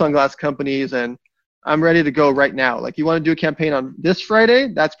cool sunglass companies, and I'm ready to go right now. Like, you want to do a campaign on this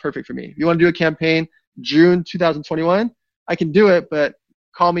Friday? That's perfect for me. If you want to do a campaign June 2021, I can do it, but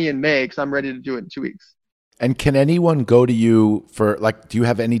call me in May because I'm ready to do it in 2 weeks. And can anyone go to you for, like, do you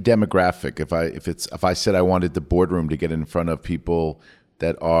have any demographic? If I said I wanted the boardroom to get in front of people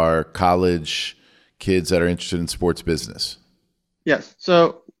that are college kids that are interested in sports business? Yes.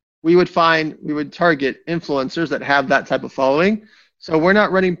 So we would target influencers that have that type of following. So we're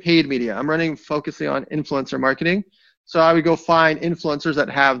not running paid media. I'm focusing on influencer marketing. So I would go find influencers that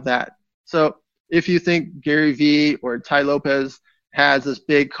have that. So if you think Gary Vee or Tai Lopez has this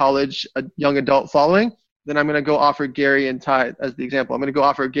big college young adult following, then I'm going to go offer Gary and Tai as the example. I'm going to go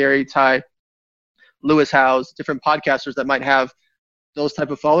offer Gary, Tai, Lewis Howes, different podcasters that might have those type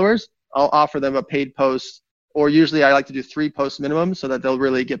of followers. I'll offer them a paid post, or usually I like to do 3 posts minimum so that they'll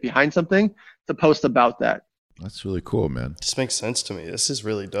really get behind something to post about that. That's really cool, man. This makes sense to me. This is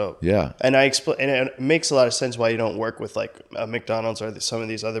really dope. Yeah. And and it makes a lot of sense why you don't work with like McDonald's or some of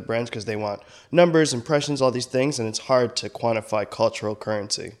these other brands, because they want numbers, impressions, all these things, and it's hard to quantify cultural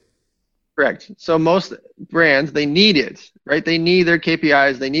currency. Correct. So most brands, they need it, right? They need their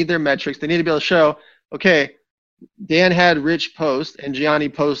KPIs, they need their metrics, they need to be able to show, okay, Dan had Rich post and Gianni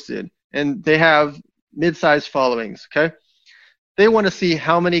posted, and they have mid-sized followings, okay? They want to see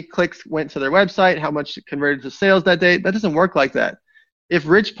how many clicks went to their website, how much converted to sales that day. That doesn't work like that. If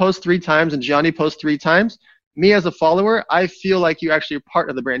Rich posts 3 times and Gianni posts 3 times, me as a follower, I feel like you actually are part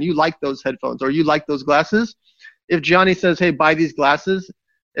of the brand. You like those headphones or you like those glasses. If Gianni says, hey, buy these glasses,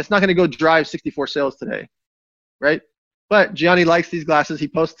 it's not going to go drive 64 sales today, right? But Gianni likes these glasses. He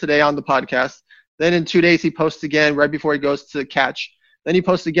posts today on the podcast. Then in 2 days, he posts again right before he goes to catch. Then he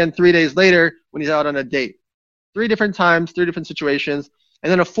posts again 3 days later when he's out on a date. 3 different times, 3 different situations.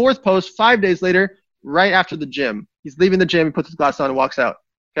 And then a 4th post 5 days later, right after the gym. He's leaving the gym, he puts his glasses on and walks out.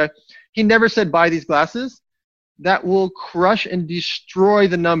 Okay. He never said buy these glasses. That will crush and destroy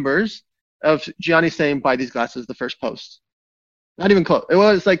the numbers of Gianni saying buy these glasses the first post. Not even close. It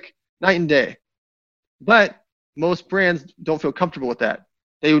was like night and day. But most brands don't feel comfortable with that.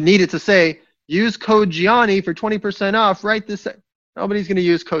 They needed to say, use code Gianni for 20% off right this second. Nobody's going to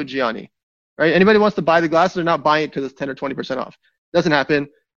use code Gianni. Right? Anybody wants to buy the glasses, they're not buying it because it's 10 or 20% off. Doesn't happen.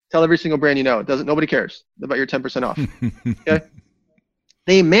 Tell every single brand you know. It doesn't. Nobody cares about your 10% off. Okay?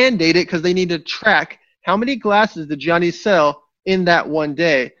 They mandate it because they need to track how many glasses did Gianni sell in that one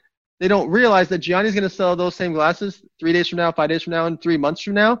day. They don't realize that Gianni's going to sell those same glasses 3 days from now, 5 days from now, and 3 months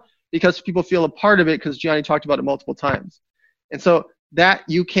from now, because people feel a part of it because Gianni talked about it multiple times. And so that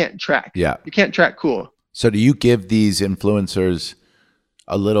you can't track. Yeah. You can't track cool. So do you give these influencers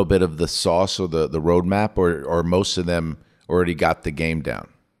a little bit of the sauce or the roadmap, or most of them already got the game down?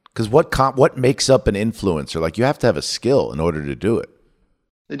 Because what makes up an influencer? Like, you have to have a skill in order to do it.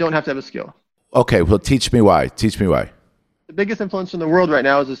 They don't have to have a skill. Okay, well, teach me why. The biggest influencer in the world right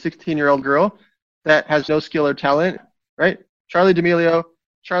now is a 16-year-old girl that has no skill or talent, right? Charli D'Amelio.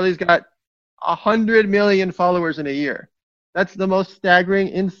 Charli's got 100 million followers in a year. That's the most staggering,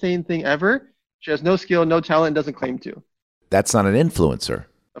 insane thing ever. She has no skill, no talent, doesn't claim to. That's not an influencer.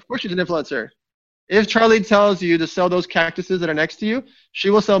 Of course she's an influencer. If Charli tells you to sell those cactuses that are next to you, she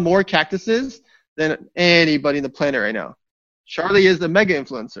will sell more cactuses than anybody in the planet right now. Charli is the mega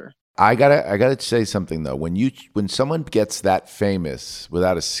influencer. I gotta say something though. When someone gets that famous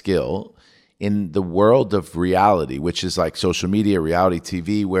without a skill in the world of reality, which is like social media, reality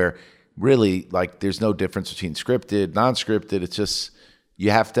TV, where really like there's no difference between scripted, non-scripted. It's just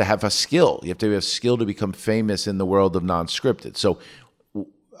you have to have a skill. You have to have a skill to become famous in the world of non-scripted. So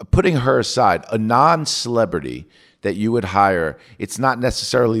putting her aside, a non-celebrity that you would hire, it's not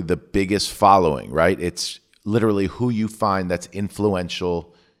necessarily the biggest following, right? It's literally who you find that's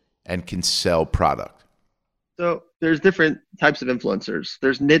influential and can sell product. So there's different types of influencers.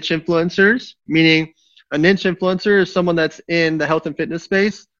 There's niche influencers, meaning a niche influencer is someone that's in the health and fitness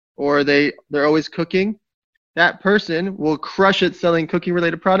space, or they're always cooking. That person will crush it selling cooking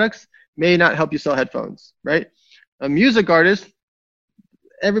related products, may not help you sell headphones, right? A music artist,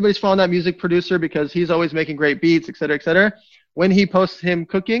 everybody's following that music producer because he's always making great beats, et cetera, et cetera. When he posts him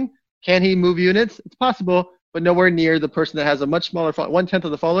cooking, can he move units? It's possible, but nowhere near the person that has a much smaller, 1/10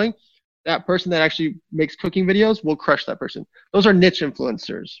 of the following. That person that actually makes cooking videos will crush that person. Those are niche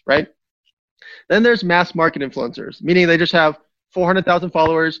influencers, right? Then there's mass market influencers, meaning they just have 400,000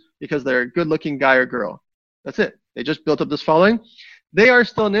 followers because they're a good looking guy or girl. That's it. They just built up this following. They are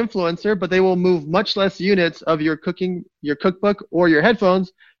still an influencer, but they will move much less units of your cookbook or your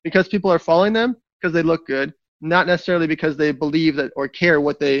headphones because people are following them because they look good, not necessarily because they believe that or care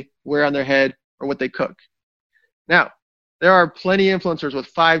what they wear on their head or what they cook. Now, there are plenty of influencers with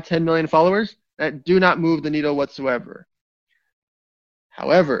 5, 10 million followers that do not move the needle whatsoever.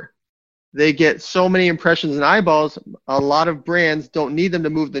 However, they get so many impressions and eyeballs, a lot of brands don't need them to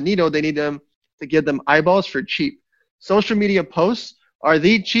move the needle. They need them to give them eyeballs for cheap. Social media posts are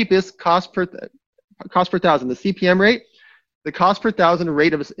the cheapest cost per thousand. The CPM rate, the cost per thousand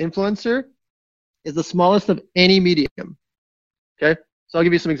rate of an influencer is the smallest of any medium. Okay, so I'll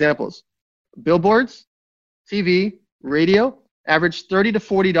give you some examples. Billboards, TV, radio, average $30 to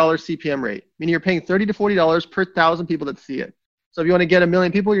 $40 CPM rate, meaning you're paying $30 to $40 per 1,000 people that see it. So if you want to get 1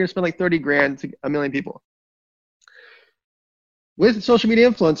 million people, you're gonna spend like 30 grand to 1 million people. With social media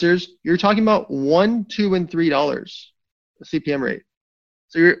influencers, you're talking about $1, $2, and $3 CPM rate.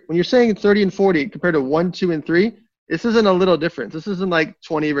 So when you're saying 30 and 40 compared to 1, 2, and 3, this isn't a little difference. This isn't like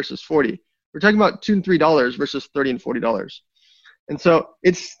 20 versus 40. We're talking about $2 and $3 versus 30 and $40. And so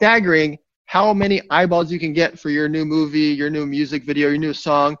it's staggering how many eyeballs you can get for your new movie, your new music video, your new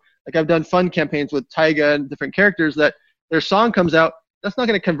song. Like I've done fun campaigns with Tyga and different characters that their song comes out, that's not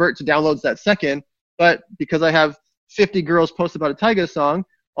going to convert to downloads that second, but because I have 50 girls post about a Tyga song,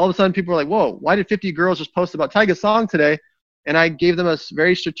 all of a sudden people are like, whoa, why did 50 girls just post about Tyga's song today? And I gave them a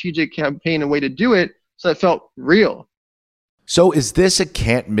very strategic campaign and way to do it, so it felt real. So is this a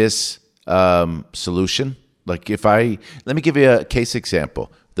can't miss solution? Like let me give you a case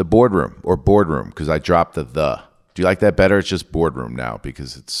example, the boardroom, because I dropped the. Do you like that better? It's just boardroom now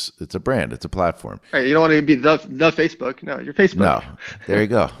because it's a brand, it's a platform. Right, you don't want to be the Facebook. No, you're Facebook. No, there you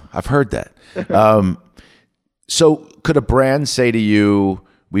go. I've heard that. So could a brand say to you,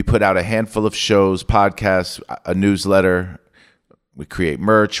 we put out a handful of shows, podcasts, a newsletter, we create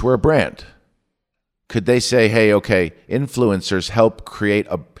merch, we're a brand. Could they say, hey, okay, influencers help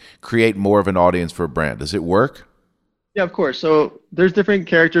create more of an audience for a brand? Does it work? Yeah, of course. So there's different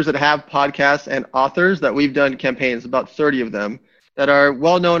characters that have podcasts and authors that we've done campaigns, about 30 of them, that are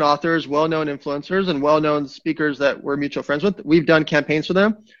well-known authors, well-known influencers, and well-known speakers that we're mutual friends with. We've done campaigns for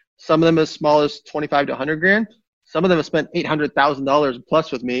them. Some of them as small as 25 to 100 grand. Some of them have spent $800,000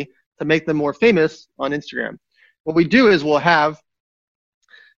 plus with me to make them more famous on Instagram. What we do is we'll have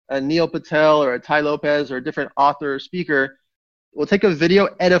a Neil Patel or a Tai Lopez or a different author or speaker. We'll take a video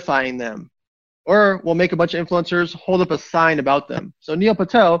edifying them. Or we'll make a bunch of influencers hold up a sign about them. So Neil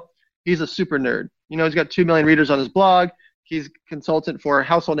Patel, he's a super nerd. You know, he's got 2 million readers on his blog. He's a consultant for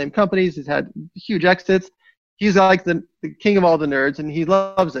household name companies. He's had huge exits. He's like the king of all the nerds, and he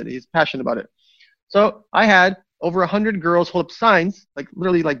loves it. He's passionate about it. So I had over 100 girls hold up signs, like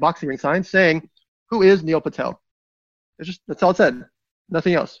literally like boxing ring signs, saying, who is Neil Patel? That's all it said.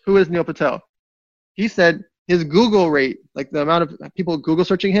 Nothing else. Who is Neil Patel? He said his Google rate, like the amount of people Google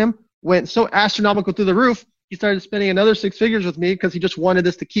searching him, went so astronomical through the roof, he started spending another 6 figures with me because he just wanted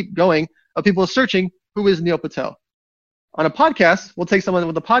this to keep going of people searching, who is Neil Patel? On a podcast, we'll take someone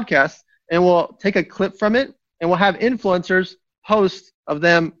with a podcast and we'll take a clip from it and we'll have influencers post of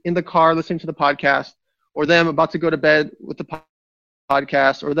them in the car listening to the podcast, or them about to go to bed with the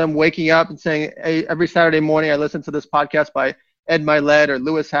podcast, or them waking up and saying, hey, every Saturday morning I listen to this podcast by Ed Milet or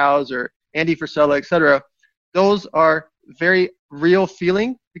Lewis Howes or Andy Frisella, etc. Those are very real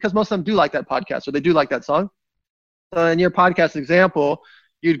feeling because most of them do like that podcast or they do like that song. So in your podcast example,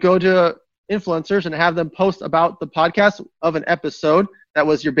 you'd go to influencers and have them post about the podcast of an episode that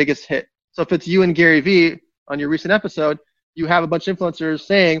was your biggest hit. So if it's you and Gary Vee on your recent episode, you have a bunch of influencers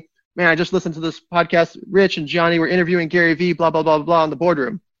saying, man, I just listened to this podcast. Rich and Johnny were interviewing Gary Vee, blah, blah, blah, blah, in the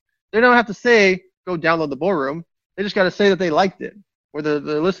boardroom. They don't have to say, go download the boardroom. They just got to say that they liked it or they're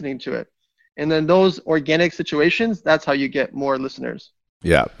listening to it. And then those organic situations, that's how you get more listeners.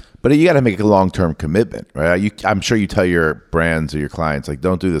 Yeah. But you got to make a long-term commitment, right? I'm sure you tell your brands or your clients, like,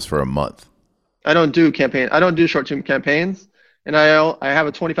 don't do this for a month. I don't do short-term campaigns. And I have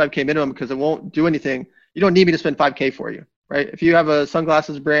a 25K minimum because it won't do anything. You don't need me to spend 5K for you, right? If you have a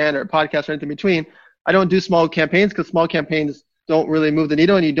sunglasses brand or a podcast or anything in between, I don't do small campaigns because small campaigns don't really move the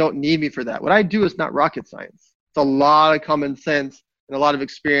needle and you don't need me for that. What I do is not rocket science. It's a lot of common sense and a lot of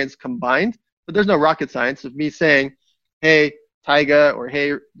experience combined, but there's no rocket science of me saying, hey, Tyga, or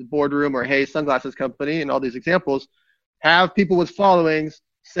hey, the boardroom, or hey, sunglasses company, and all these examples, have people with followings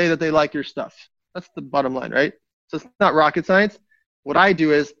say that they like your stuff. That's the bottom line, right? So it's not rocket science. What I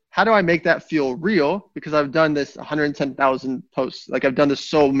do is, how do I make that feel real? Because I've done this 110,000 posts. Like I've done this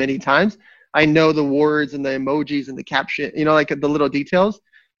so many times. I know the words and the emojis and the caption, you know, like the little details.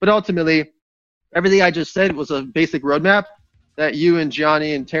 But ultimately, everything I just said was a basic roadmap that you and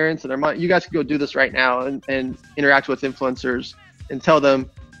Johnny and Terrence and Armand, you guys can go do this right now and interact with influencers and tell them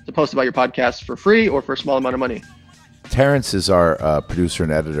to post about your podcast for free or for a small amount of money. Terrence is our producer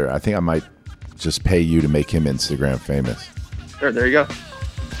and editor. I think I might just pay you to make him Instagram famous. Sure, there you go.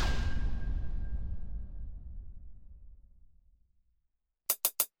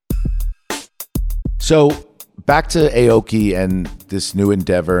 So back to Aoki and this new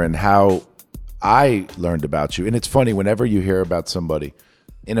endeavor and how I learned about you. And it's funny, whenever you hear about somebody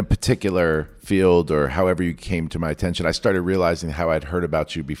in a particular field or however you came to my attention, I started realizing how I'd heard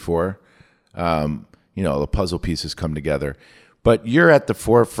about you before. The puzzle pieces come together. But you're at the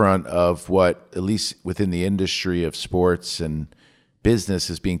forefront of what, at least within the industry of sports and business,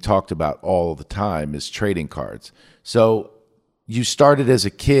 is being talked about all the time, is trading cards. So you started as a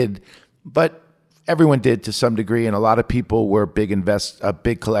kid, but everyone did to some degree, and a lot of people were big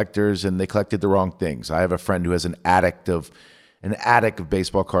collectors, and they collected the wrong things. I have a friend who has an attic of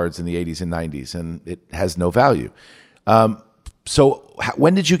baseball cards in the 80s and 90s, and it has no value. So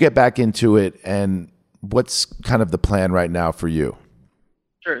when did you get back into it, and what's kind of the plan right now for you?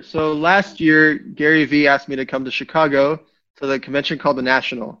 Sure. So last year, Gary Vee asked me to come to Chicago to the convention called the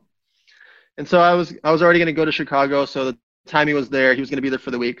National. And so I was already going to go to Chicago. So the time he was there, he was going to be there for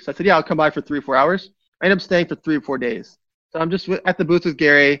the week. So I said, yeah, I'll come by for 3 or 4 hours. I ended up staying for 3 or 4 days. So I'm just at the booth with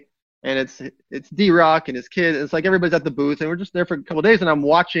Gary, and it's D-Rock and his kid. It's like everybody's at the booth, and we're just there for a couple of days, and I'm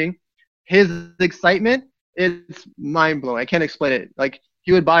watching his excitement. It's mind-blowing. I can't explain it. Like,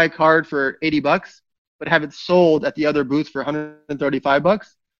 he would buy a card for $80, but have it sold at the other booth for $135.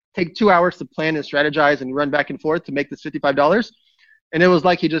 Take 2 hours to plan and strategize and run back and forth to make this $55. And it was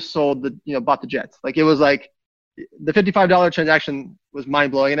like he just bought the Jets. Like, it was like the $55 transaction was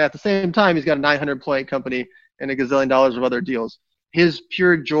mind-blowing. And at the same time, he's got a 900-employee company and a gazillion dollars of other deals. His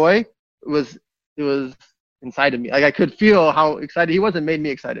pure joy was inside of me. Like, I could feel how excited he was, and made me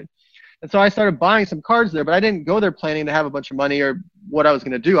excited. And so I started buying some cards there, but I didn't go there planning to have a bunch of money or what I was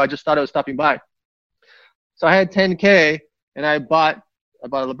going to do. I just thought I was stopping by. So I had $10K, and I bought a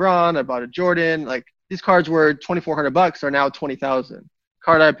LeBron, I bought a Jordan. Like, these cards were $2,400, are now $20,000.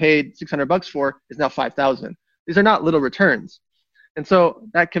 Card I paid $600 for is now $5,000. These are not little returns. And so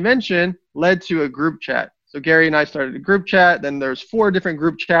that convention led to a group chat. So Gary and I started a group chat. Then there's 4 different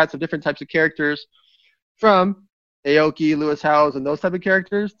group chats of different types of characters, from Aoki, Lewis Howes, and those type of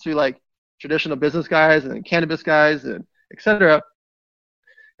characters to like traditional business guys and cannabis guys, and etc.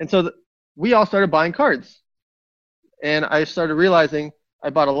 And so we all started buying cards. And I started realizing I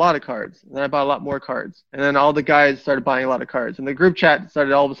bought a lot of cards, and then I bought a lot more cards. And then all the guys started buying a lot of cards. And the group chat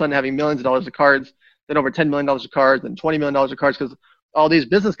started all of a sudden having millions of dollars of cards, then over $10 million of cards, and $20 million of cards, because all these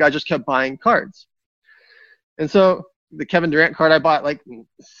business guys just kept buying cards. And so the Kevin Durant card, I bought like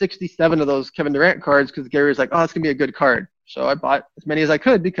 67 of those Kevin Durant cards because Gary was like, oh, it's going to be a good card. So I bought as many as I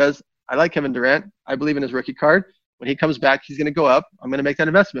could because I like Kevin Durant. I believe in his rookie card. When he comes back, he's going to go up. I'm going to make that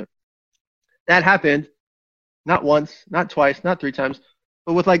investment. That happened not once, not twice, not 3 times,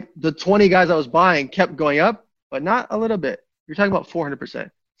 but with like the 20 guys I was buying kept going up, but not a little bit. You're talking about 400%,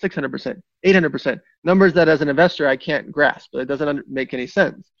 600%, 800%, numbers that as an investor I can't grasp, but it doesn't make any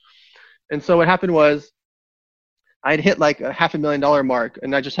sense. And so what happened was I had hit like a $500,000 mark,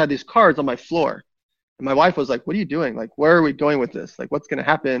 and I just had these cards on my floor. And my wife was like, what are you doing? Like, where are we going with this? Like, what's going to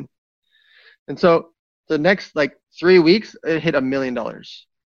happen? And so the next like 3 weeks, it hit $1 million.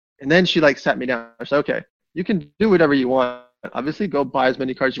 And then she like sat me down. I said, okay, you can do whatever you want. Obviously, go buy as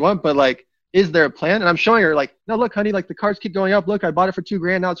many cards you want, but like, is there a plan? And I'm showing her like, no, look, honey, like the cards keep going up. Look, I bought it for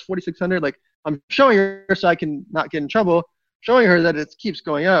 $2,000. Now it's $4,600. Like, I'm showing her so I can not get in trouble, showing her that it keeps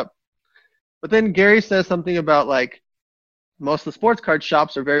going up. But then Gary says something about like, most of the sports card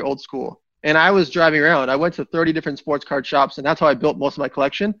shops are very old school. And I was driving around. I went to 30 different sports card shops, and that's how I built most of my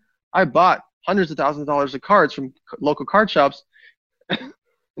collection. I bought hundreds of thousands of dollars of cards from local card shops, and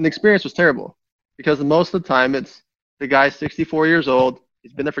the experience was terrible because most of the time it's the guy's 64 years old.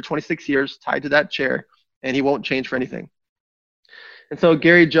 He's been there for 26 years, tied to that chair, and he won't change for anything. And so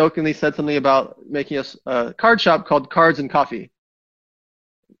Gary jokingly said something about making a card shop called Cards and Coffee.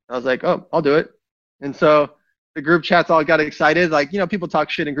 I was like, oh, I'll do it. And so the group chats all got excited. Like, people talk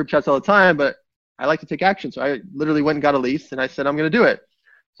shit in group chats all the time, but I like to take action. So I literally went and got a lease, and I said, I'm going to do it.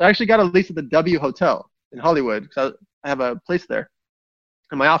 So I actually got a lease at the W Hotel in Hollywood because I have a place there.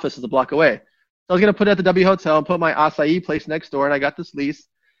 And my office is a block away. So I was going to put it at the W Hotel and put my acai place next door, and I got this lease.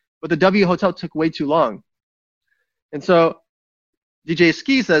 But the W Hotel took way too long. And so DJ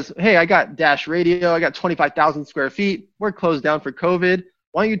Ski says, hey, I got Dash Radio. I got 25,000 square feet. We're closed down for COVID.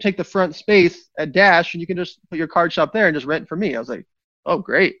 Why don't you take the front space at Dash, and you can just put your card shop there and just rent for me? I was like, oh,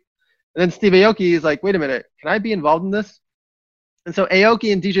 great. And then Steve Aoki is like, wait a minute, can I be involved in this? And so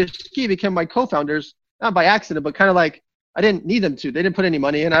Aoki and DJ Ski became my co-founders, not by accident, but kind of like I didn't need them to. They didn't put any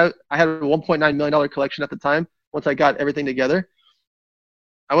money in. I had a $1.9 million collection at the time once I got everything together.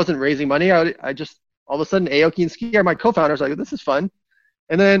 I wasn't raising money. I just, all of a sudden, Aoki and Ski are my co-founders. Like, this is fun.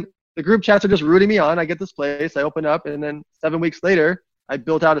 And then the group chats are just rooting me on. I get this place. I open up, and then 7 weeks later, I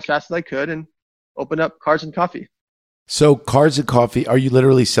built out as fast as I could and opened up Cards and Coffee. So Cards and Coffee, are you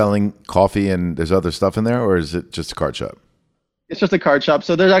literally selling coffee and there's other stuff in there, or is it just a card shop? It's just a card shop.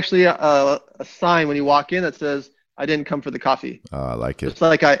 So there's actually a sign when you walk in that says, I didn't come for the coffee. I like it.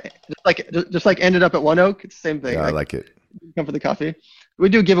 Just like ended up at One Oak. It's the same thing. Yeah, I like it. Come for the coffee. We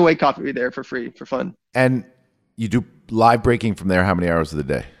do giveaway coffee there for free, for fun. And you do live breaking from there how many hours of the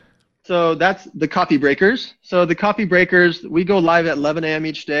day? So that's the coffee breakers. So the coffee breakers, we go live at 11 a.m.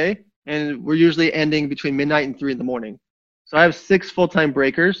 each day, and we're usually ending between midnight and 3 in the morning. So I have 6 full-time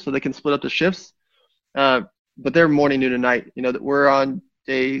breakers, so they can split up the shifts. But they're morning, noon, and night. You know, we're on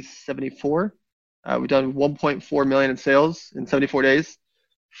day 74. We've done 1.4 million in sales in 74 days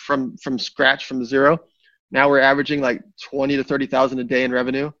from scratch, from zero. Now we're averaging like 20 to 30,000 a day in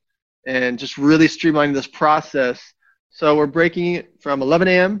revenue, and just really streamlining this process. So we're breaking it from 11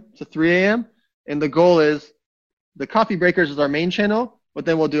 a.m. to 3 a.m. And the goal is the coffee breakers is our main channel, but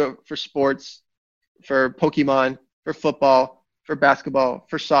then we'll do it for sports, for Pokemon, for football, for basketball,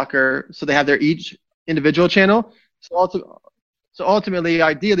 for soccer. So they have their each individual channel. So ultimately,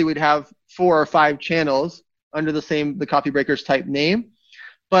 ideally, we'd have 4 or 5 channels under the Coffee Breakers type name,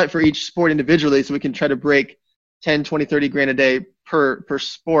 but for each sport individually, so we can try to break 10, 20, 30 grand a day per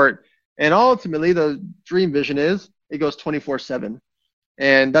sport. And ultimately, the dream vision is it goes 24/7.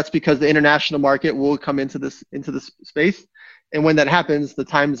 And that's because the international market will come into this space. And when that happens, the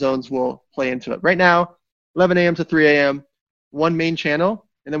time zones will play into it. Right now, 11 a.m. to 3 a.m., one main channel.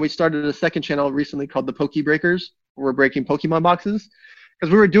 And then we started a second channel recently called the Poke Breakers, where we're breaking Pokemon boxes.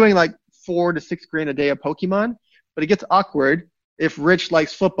 Because we were doing like 4 to 6 grand a day of Pokemon. But it gets awkward if Rich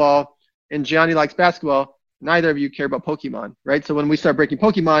likes football and Gianni likes basketball. Neither of you care about Pokemon, right? So when we start breaking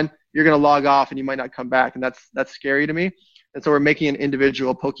Pokemon, you're going to log off and you might not come back. And that's scary to me. And so we're making an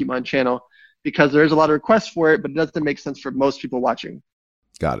individual Pokemon channel because there's a lot of requests for it, but it doesn't make sense for most people watching.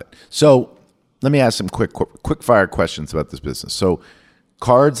 Got it. So let me ask some quick fire questions about this business. So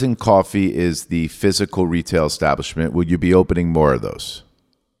Cards and Coffee is the physical retail establishment. Will you be opening more of those?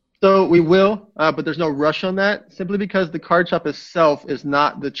 So we will, but there's no rush on that, simply because the card shop itself is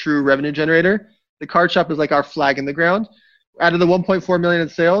not the true revenue generator. The card shop is like our flag in the ground. Out of the 1.4 million in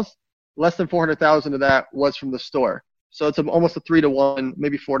sales, less than 400,000 of that was from the store. So it's almost a 3-to-1,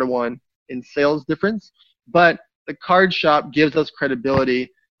 maybe 4-to-1 in sales difference. But the card shop gives us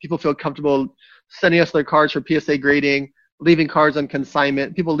credibility. People feel comfortable sending us their cards for PSA grading, leaving cards on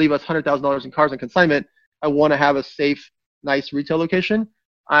consignment. People leave us $100,000 in cards on consignment. I want to have a safe, nice retail location.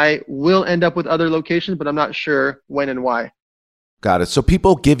 I will end up with other locations, but I'm not sure when and why. Got it. So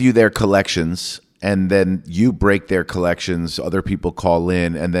people give you their collections, and then you break their collections. Other people call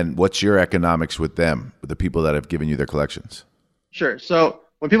in, and then what's your economics with them, with the people that have given you their collections? Sure. So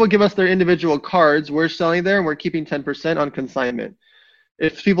when people give us their individual cards, we're selling there and we're keeping 10% on consignment.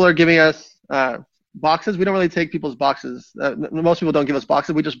 If people are giving us boxes, we don't really take people's boxes. Most people don't give us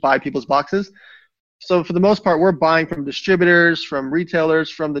boxes. We just buy people's boxes. So for the most part, we're buying from distributors, from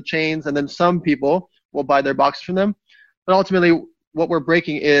retailers, from the chains, and then some people will buy their boxes from them. But ultimately, what we're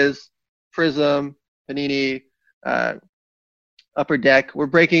breaking is Prism, Panini, Upper Deck. We're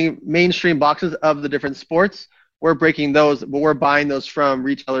breaking mainstream boxes of the different sports. We're breaking those, but we're buying those from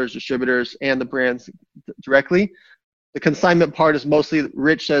retailers, distributors, and the brands directly. The consignment part is mostly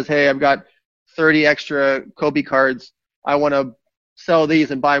Rich says, hey, I've got 30 extra Kobe cards. I want to sell these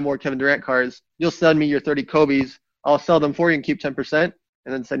and buy more Kevin Durant cards. You'll send me your 30 Kobe's. I'll sell them for you and keep 10% and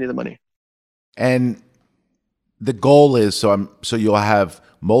then send you the money. And the goal is so you'll have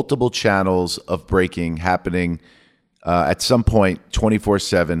multiple channels of breaking happening at some point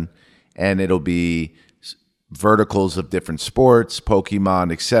 24/7, and it'll be verticals of different sports,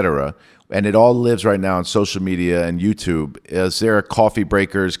 Pokemon, etc. And it all lives right now on social media and YouTube. Is there a Coffee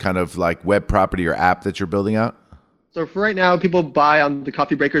Breakers kind of like web property or app that you're building out? So for right now, people buy on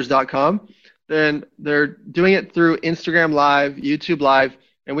thecoffeebreakers.com. Then they're doing it through Instagram Live, YouTube Live,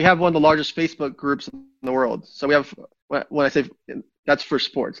 and we have one of the largest Facebook groups in the world. So we have, when I say that's for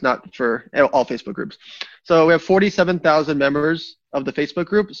sports, not for all Facebook groups. So we have 47,000 members of the Facebook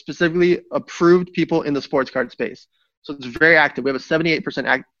group, specifically approved people in the sports card space. So it's very active. We have a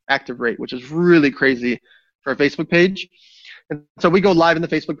 78% active rate, which is really crazy for a Facebook page. And so we go live in the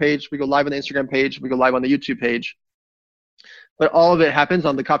Facebook page, we go live on the Instagram page, we go live on the YouTube page. But all of it happens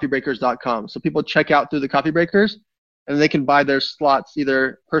on thecoffeebreakers.com. So people check out through the Coffee Breakers, and they can buy their slots,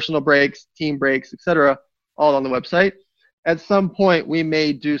 either personal breaks, team breaks, etc., all on the website. At some point, we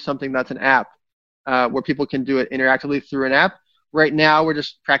may do something that's an app where people can do it interactively through an app. Right now, we're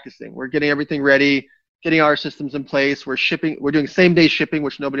just practicing. We're getting everything ready, getting our systems in place. We're shipping. We're doing same-day shipping,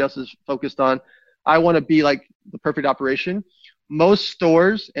 which nobody else is focused on. I want to be like the perfect operation. Most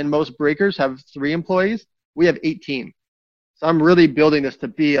stores and most breakers have 3 employees. We have 18. So I'm really building this to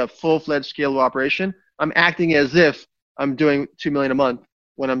be a full-fledged scalable operation. I'm acting as if I'm doing $2 million a month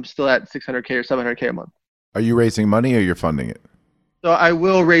when I'm still at $600K or $700K a month. Are you raising money or you're funding it? So I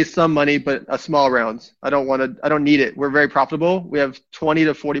will raise some money, but a small rounds. I don't need it. We're very profitable. We have 20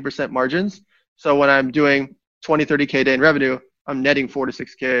 to 40% margins. So when I'm doing 20, 30K a day in revenue, I'm netting 4 to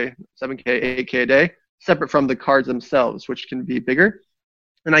 6K, 7K, 8K a day, separate from the cards themselves, which can be bigger.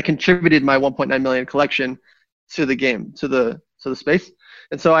 And I contributed my 1.9 million collection to the game, to the space.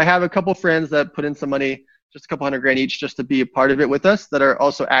 And so I have a couple friends that put in some money, just a couple hundred grand each, just to be a part of it with us, that are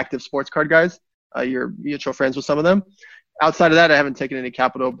also active sports card guys. You're mutual friends with some of them. Outside of that, I haven't taken any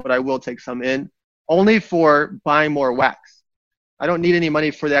capital, but I will take some in, only for buying more wax. I don't need any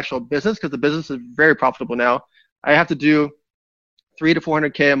money for the actual business because the business is very profitable now. I have to do 3 to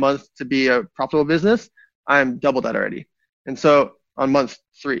 400K a month to be a profitable business. I'm double that already. And so on month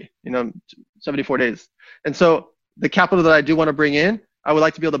 3, 74 days. And so the capital that I do want to bring in, I would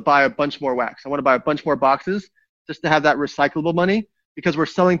like to be able to buy a bunch more wax. I want to buy a bunch more boxes just to have that recyclable money because we're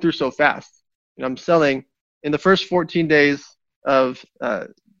selling through so fast. I'm selling in the first 14 days of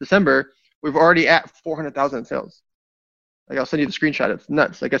December, we've already at 400,000 in sales. Like I'll send you the screenshot. It's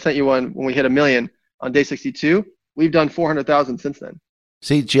nuts. Like I sent you one when we hit 1 million on day 62. We've done 400,000 since then.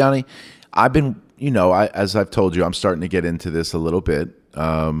 See, Gianni, I've been, as I've told you, I'm starting to get into this a little bit,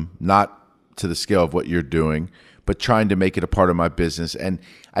 not to the scale of what you're doing, but trying to make it a part of my business. And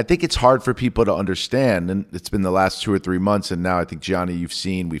I think it's hard for people to understand. And it's been the last 2 or 3 months. And now I think, Gianni, you've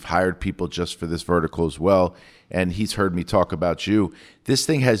seen, we've hired people just for this vertical as well. And he's heard me talk about you. This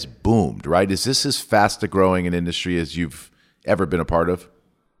thing has boomed, right? Is this as fast a growing an industry as you've ever been a part of?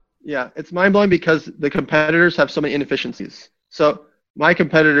 Yeah, it's mind blowing because the competitors have so many inefficiencies. So my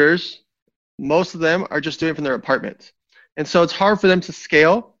competitors, most of them are just doing it from their apartment. And so it's hard for them to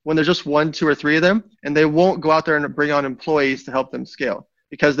scale when there's just 1, 2, or 3 of them, and they won't go out there and bring on employees to help them scale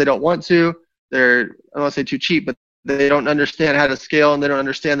because they don't want to. They're, I don't want to say too cheap, but they don't understand how to scale and they don't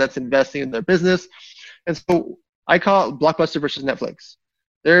understand that's investing in their business. And so I call it Blockbuster versus Netflix.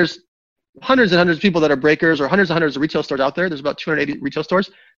 There's hundreds and hundreds of people that are breakers or hundreds and hundreds of retail stores out there. There's about 280 retail stores.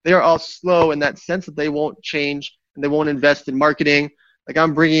 They are all slow in that sense that they won't change and they won't invest in marketing. Like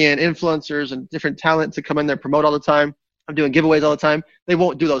I'm bringing in influencers and different talent to come in there, promote all the time. I'm doing giveaways all the time. They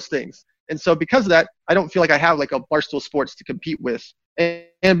won't do those things. And so because of that, I don't feel like I have like a Barstool Sports to compete with.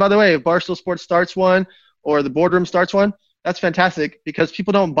 And by the way, if Barstool Sports starts one or the boardroom starts one, that's fantastic because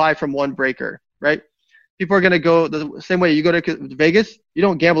people don't buy from one breaker, right? People are going to go the same way you go to Vegas. You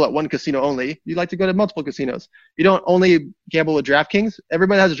don't gamble at one casino only. You like to go to multiple casinos. You don't only gamble with DraftKings.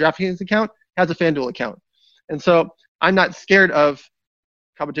 Everybody that has a DraftKings account has a FanDuel account. And so I'm not scared of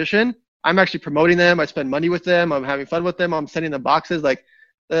competition. I'm actually promoting them. I spend money with them. I'm having fun with them. I'm sending them boxes. Like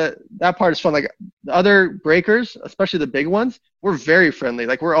that part is fun. Like the other breakers, especially the big ones, we're very friendly.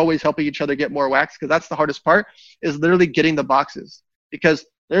 Like we're always helping each other get more wax because that's the hardest part is literally getting the boxes because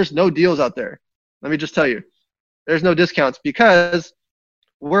there's no deals out there. Let me just tell you, there's no discounts because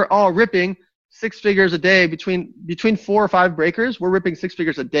we're all ripping 6 figures a day between 4 or 5 breakers. We're ripping 6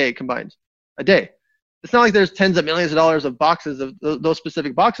 figures a day combined, a day. It's not like there's tens of millions of dollars of boxes of those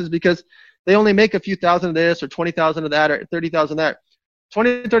specific boxes because they only make a few thousand of this or 20,000 of that or 30,000 of that.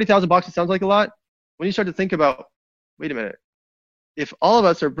 20 to 30,000 boxes sounds like a lot. When you start to think about, wait a minute, if all of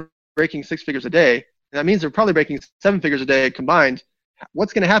us are breaking 6 figures a day, that means they're probably breaking 7 figures a day combined.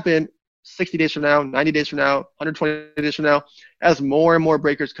 What's going to happen 60 days from now, 90 days from now, 120 days from now, as more and more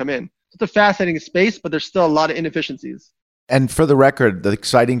breakers come in? It's a fascinating space, but there's still a lot of inefficiencies. And for the record, the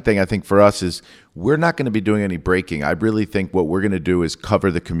exciting thing I think for us is we're not going to be doing any breaking. I really think what we're going to do is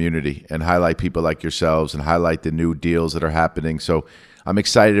cover the community and highlight people like yourselves and highlight the new deals that are happening. So I'm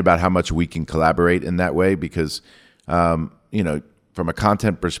excited about how much we can collaborate in that way because, from a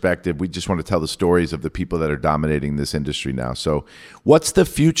content perspective, we just want to tell the stories of the people that are dominating this industry now. So what's the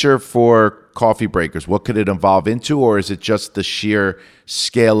future for Coffee Breakers? What could it evolve into, or is it just the sheer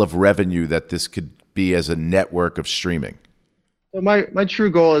scale of revenue that this could be as a network of streaming? So my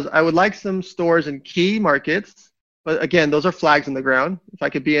true goal is I would like some stores in key markets, but again, those are flags in the ground. If I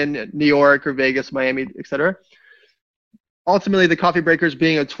could be in New York or Vegas, Miami, etc. Ultimately, the Coffee Breakers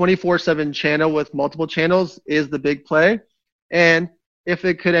being a 24/7 channel with multiple channels is the big play. And if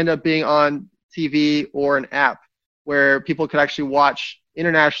it could end up being on TV or an app where people could actually watch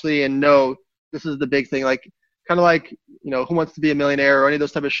internationally and know this is the big thing, like kind of like, Who Wants to Be a Millionaire or any of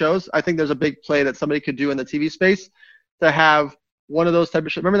those type of shows. I think there's a big play that somebody could do in the TV space to have one of those type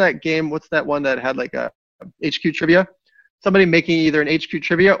of shows. Remember that game? What's that one that had like a HQ Trivia? Somebody making either an HQ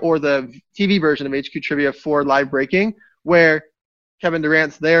Trivia or the TV version of HQ Trivia for live breaking, where Kevin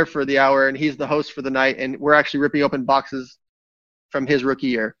Durant's there for the hour and he's the host for the night, and we're actually ripping open boxes from his rookie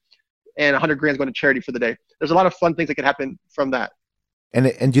year, and 100 grand is going to charity for the day. There's a lot of fun things that could happen from that. And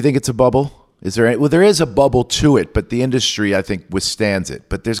do you think it's a bubble? Is there? Well, there is a bubble to it, but the industry, I think, withstands it.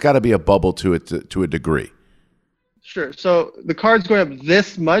 But there's got to be a bubble to it to a degree. Sure. So the cards going up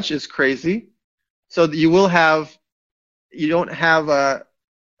this much is crazy. So that you don't have a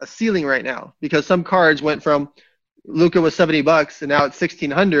ceiling right now, because some cards went from Luka was $70 and now it's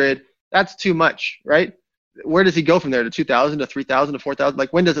 1,600. That's too much, right? Where does he go from there to 2,000 to 3,000 to 4,000?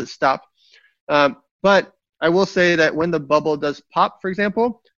 Like, when does it stop? But I will say that when the bubble does pop, for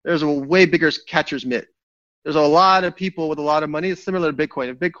example, there's a way bigger catcher's mitt. There's a lot of people with a lot of money. It's similar to Bitcoin.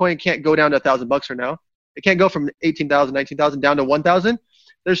 If Bitcoin can't go down to $1,000 right now, it can't go from 18,000, 19,000 down to 1,000.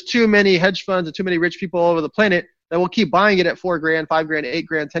 There's too many hedge funds and too many rich people all over the planet that will keep buying it at $4,000, $5,000,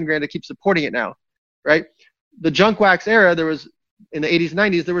 $8,000, $10,000 to keep supporting it now, right? The junk wax era, there was in the 80s,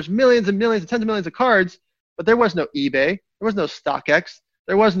 90s, there was millions and millions and tens of millions of cards, but there was no eBay, there was no StockX,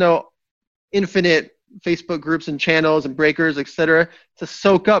 there was no infinite Facebook groups and channels and breakers, etc., to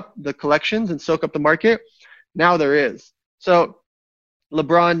soak up the collections and soak up the market. Now there is. So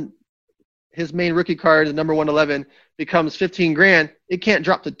LeBron, his main rookie card, the number 111, becomes $15,000. It can't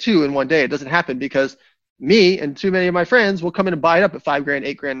drop to 2 in one day. It doesn't happen, because me and too many of my friends will come in and buy it up at $5,000,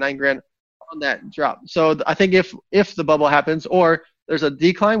 $8,000, $9,000 on that drop. So I think if the bubble happens, or there's a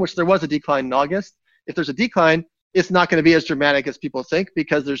decline, which there was a decline in August, if there's a decline, it's not going to be as dramatic as people think,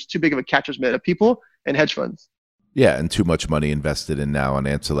 because there's too big of a catcher's mitt of people and hedge funds. Yeah, and too much money invested in now on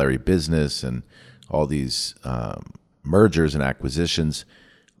ancillary business and all these mergers and acquisitions.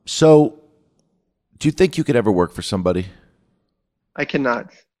 So do you think you could ever work for somebody? I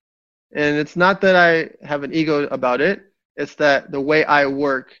cannot. And it's not that I have an ego about it. It's that the way I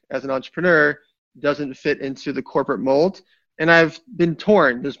work as an entrepreneur doesn't fit into the corporate mold. And I've been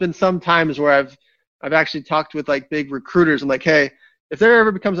torn. There's been some times where I've actually talked with like big recruiters. I'm like, hey, if there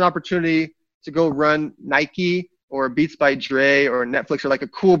ever becomes an opportunity to go run Nike or Beats by Dre or Netflix or like a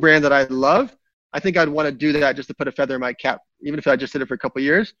cool brand that I love, I think I'd want to do that just to put a feather in my cap, even if I just did it for a couple of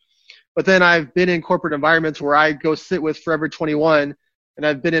years. But then I've been in corporate environments where I go sit with Forever 21, and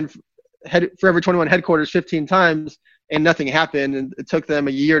I've been in Forever 21 headquarters 15 times, and nothing happened, and it took them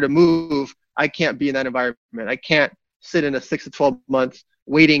a year to move. I can't be in that environment. I can't sit in a 6 to 12 months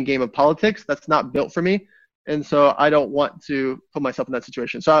waiting game of politics. That's not built for me. And so I don't want to put myself in that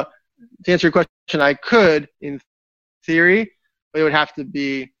situation. So to answer your question, I could in theory, but it would have to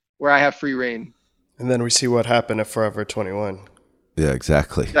be where I have free reign. And then we see what happened at Forever 21. Yeah,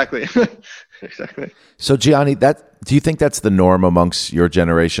 exactly. Exactly. Exactly. So Gianni, do you think that's the norm amongst your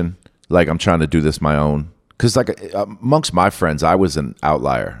generation? Like, I'm trying to do this my own? Because like amongst my friends, I was an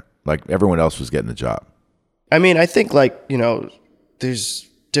outlier. Like, everyone else was getting a job. I mean, I think like, there's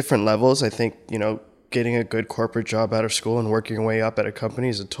different levels. I think, getting a good corporate job out of school and working your way up at a company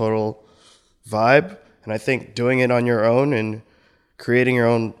is a total vibe. And I think doing it on your own and creating your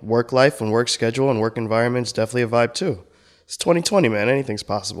own work life and work schedule and work environment is definitely a vibe too. It's 2020, man. Anything's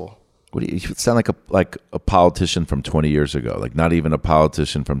possible. What do you sound like a politician from 20 years ago, like not even a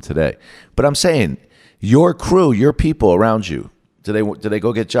politician from today. But I'm saying, your crew, your people around you, do they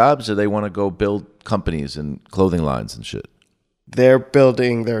go get jobs, or they want to go build companies and clothing lines and shit? They're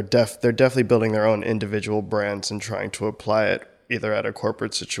definitely building their own individual brands and trying to apply it either at a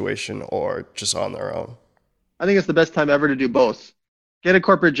corporate situation or just on their own. I think it's the best time ever to do both. Get a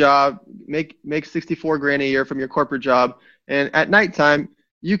corporate job, make $64,000 a year from your corporate job, and at nighttime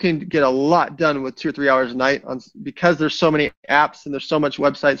you can get a lot done with 2 or 3 hours a night because there's so many apps and there's so much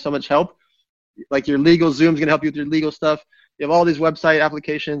website, so much help. Like your legal Zoom's gonna help you with your legal stuff. You have all these website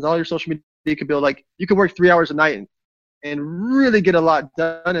applications, all your social media you can build. Like, you can work 3 hours a night and really get a lot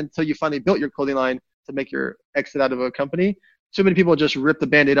done until you finally built your clothing line to make your exit out of a company. Too many people just rip the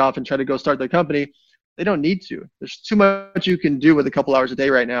Band-Aid off and try to go start their company. They don't need to. There's too much you can do with a couple hours a day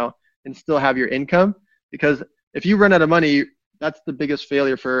right now and still have your income. Because if you run out of money, that's the biggest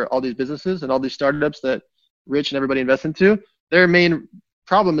failure for all these businesses and all these startups that Rich and everybody invests into. Their main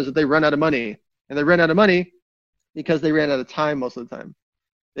problem is that they run out of money. And they run out of money because they ran out of time most of the time.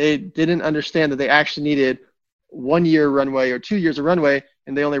 They didn't understand that they actually needed 1 year runway or 2 years of runway,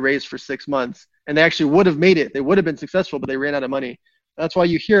 and they only raised for 6 months. And they actually would have made it. They would have been successful, but they ran out of money. That's why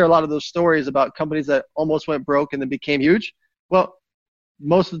you hear a lot of those stories about companies that almost went broke and then became huge. Well,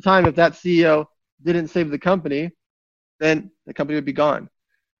 most of the time, if that CEO didn't save the company, then the company would be gone.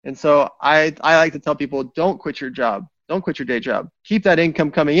 And so I like to tell people, don't quit your job. Don't quit your day job. Keep that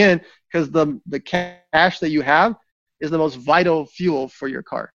income coming in, because the cash that you have is the most vital fuel for your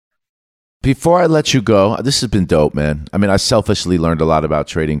car. Before I let you go, this has been dope, man. I mean, I selfishly learned a lot about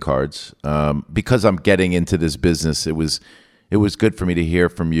trading cards. Because I'm getting into this business, it was good for me to hear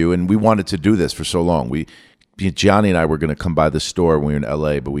from you, and we wanted to do this for so long. Gianni and I were going to come by the store when we were in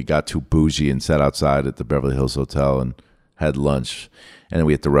LA, but we got too bougie and sat outside at the Beverly Hills Hotel and had lunch, and then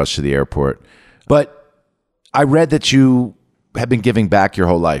we had to rush to the airport. But I read that you have been giving back your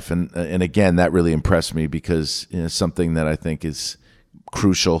whole life, and again, that really impressed me because it's something that I think is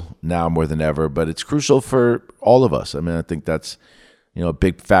crucial now more than ever, but it's crucial for all of us. I mean, I think that's a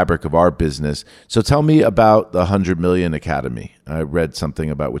big fabric of our business. So tell me about the 100 Million Academy. I read something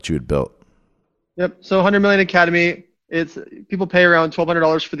about what you had built. Yep. So 100 Million Academy, it's people pay around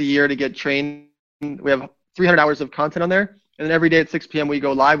 $1,200 for the year to get trained. We have 300 hours of content on there. And then every day at 6 p.m. we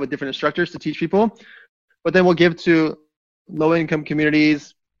go live with different instructors to teach people. But then we'll give to low-income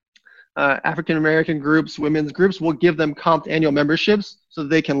communities, African-American groups, women's groups. We'll give them comped annual memberships so that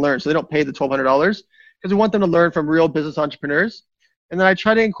they can learn. So they don't pay the $1,200 because we want them to learn from real business entrepreneurs. And then I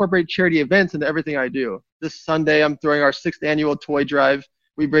try to incorporate charity events into everything I do. This Sunday, I'm throwing our 6th annual toy drive.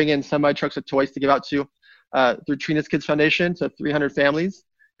 We bring in semi-trucks of toys to give out to through Trina's Kids Foundation to 300 families.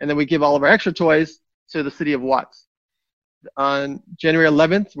 And then we give all of our extra toys to the city of Watts. On January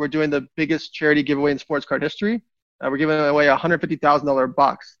 11th, we're doing the biggest charity giveaway in sports card history. We're giving away a $150,000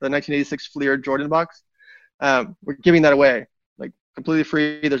 box, the 1986 Fleer Jordan box. We're giving that away, like completely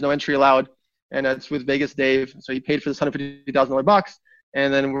free. There's no entry allowed. And it's with Vegas Dave. So he paid for this $150,000 box.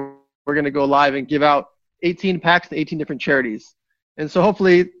 And then we're going to go live and give out 18 packs to 18 different charities. And so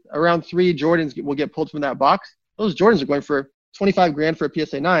hopefully around 3 Jordans will get pulled from that box. Those Jordans are going for $25,000 for a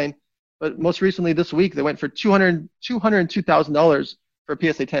PSA 9. But most recently this week, they went for $202,000 for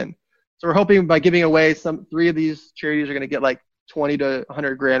a PSA 10. So we're hoping by giving away 3 of these charities are going to get like 20 to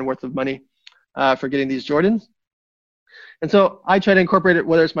 100 grand worth of money for getting these Jordans. And so I try to incorporate it,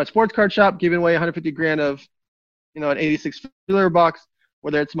 whether it's my sports card shop, giving away 150 grand of, an 86 Fleer box,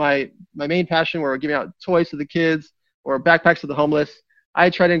 whether it's my main passion where we're giving out toys to the kids or backpacks to the homeless. I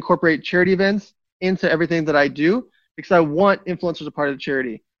try to incorporate charity events into everything that I do because I want influencers a part of the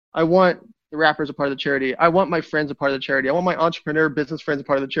charity. I want the rappers a part of the charity. I want my friends a part of the charity. I want my entrepreneur business friends a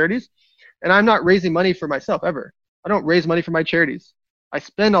part of the charities. And I'm not raising money for myself ever. I don't raise money for my charities. I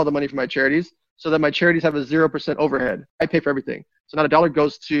spend all the money for my charities so that my charities have a 0% overhead. I pay for everything. So not a dollar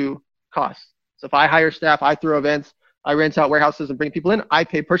goes to costs. So if I hire staff, I throw events, I rent out warehouses and bring people in, I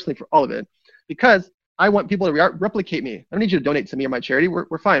pay personally for all of it because I want people to replicate me. I don't need you to donate to me or my charity.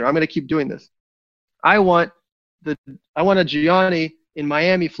 We're fine. I'm going to keep doing this. I want a Gianni in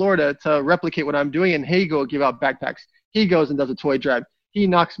Miami, Florida to replicate what I'm doing, and he go give out backpacks. He goes and does a toy drive. He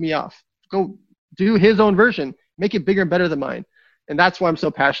knocks me off. Go do his own version, make it bigger and better than mine. And that's why I'm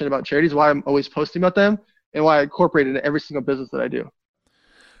so passionate about charities, why I'm always posting about them, and why I incorporate it into every single business that I do.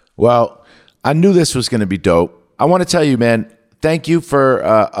 Well, I knew this was going to be dope. I want to tell you, man, thank you for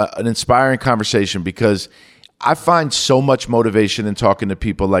an inspiring conversation because I find so much motivation in talking to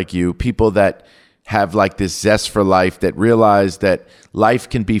people like you, people that have like this zest for life, that realize that life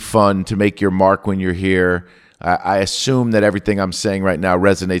can be fun, to make your mark when you're here. I assume that everything I'm saying right now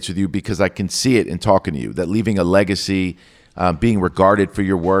resonates with you because I can see it in talking to you, that leaving a legacy, being regarded for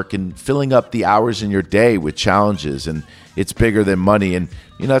your work and filling up the hours in your day with challenges, and it's bigger than money. And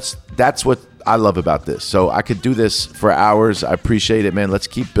that's what I love about this. So I could do this for hours. I appreciate it, man. Let's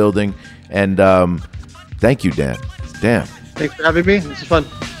keep building. And thank you, Dan. Damn. Thanks for having me. This is fun.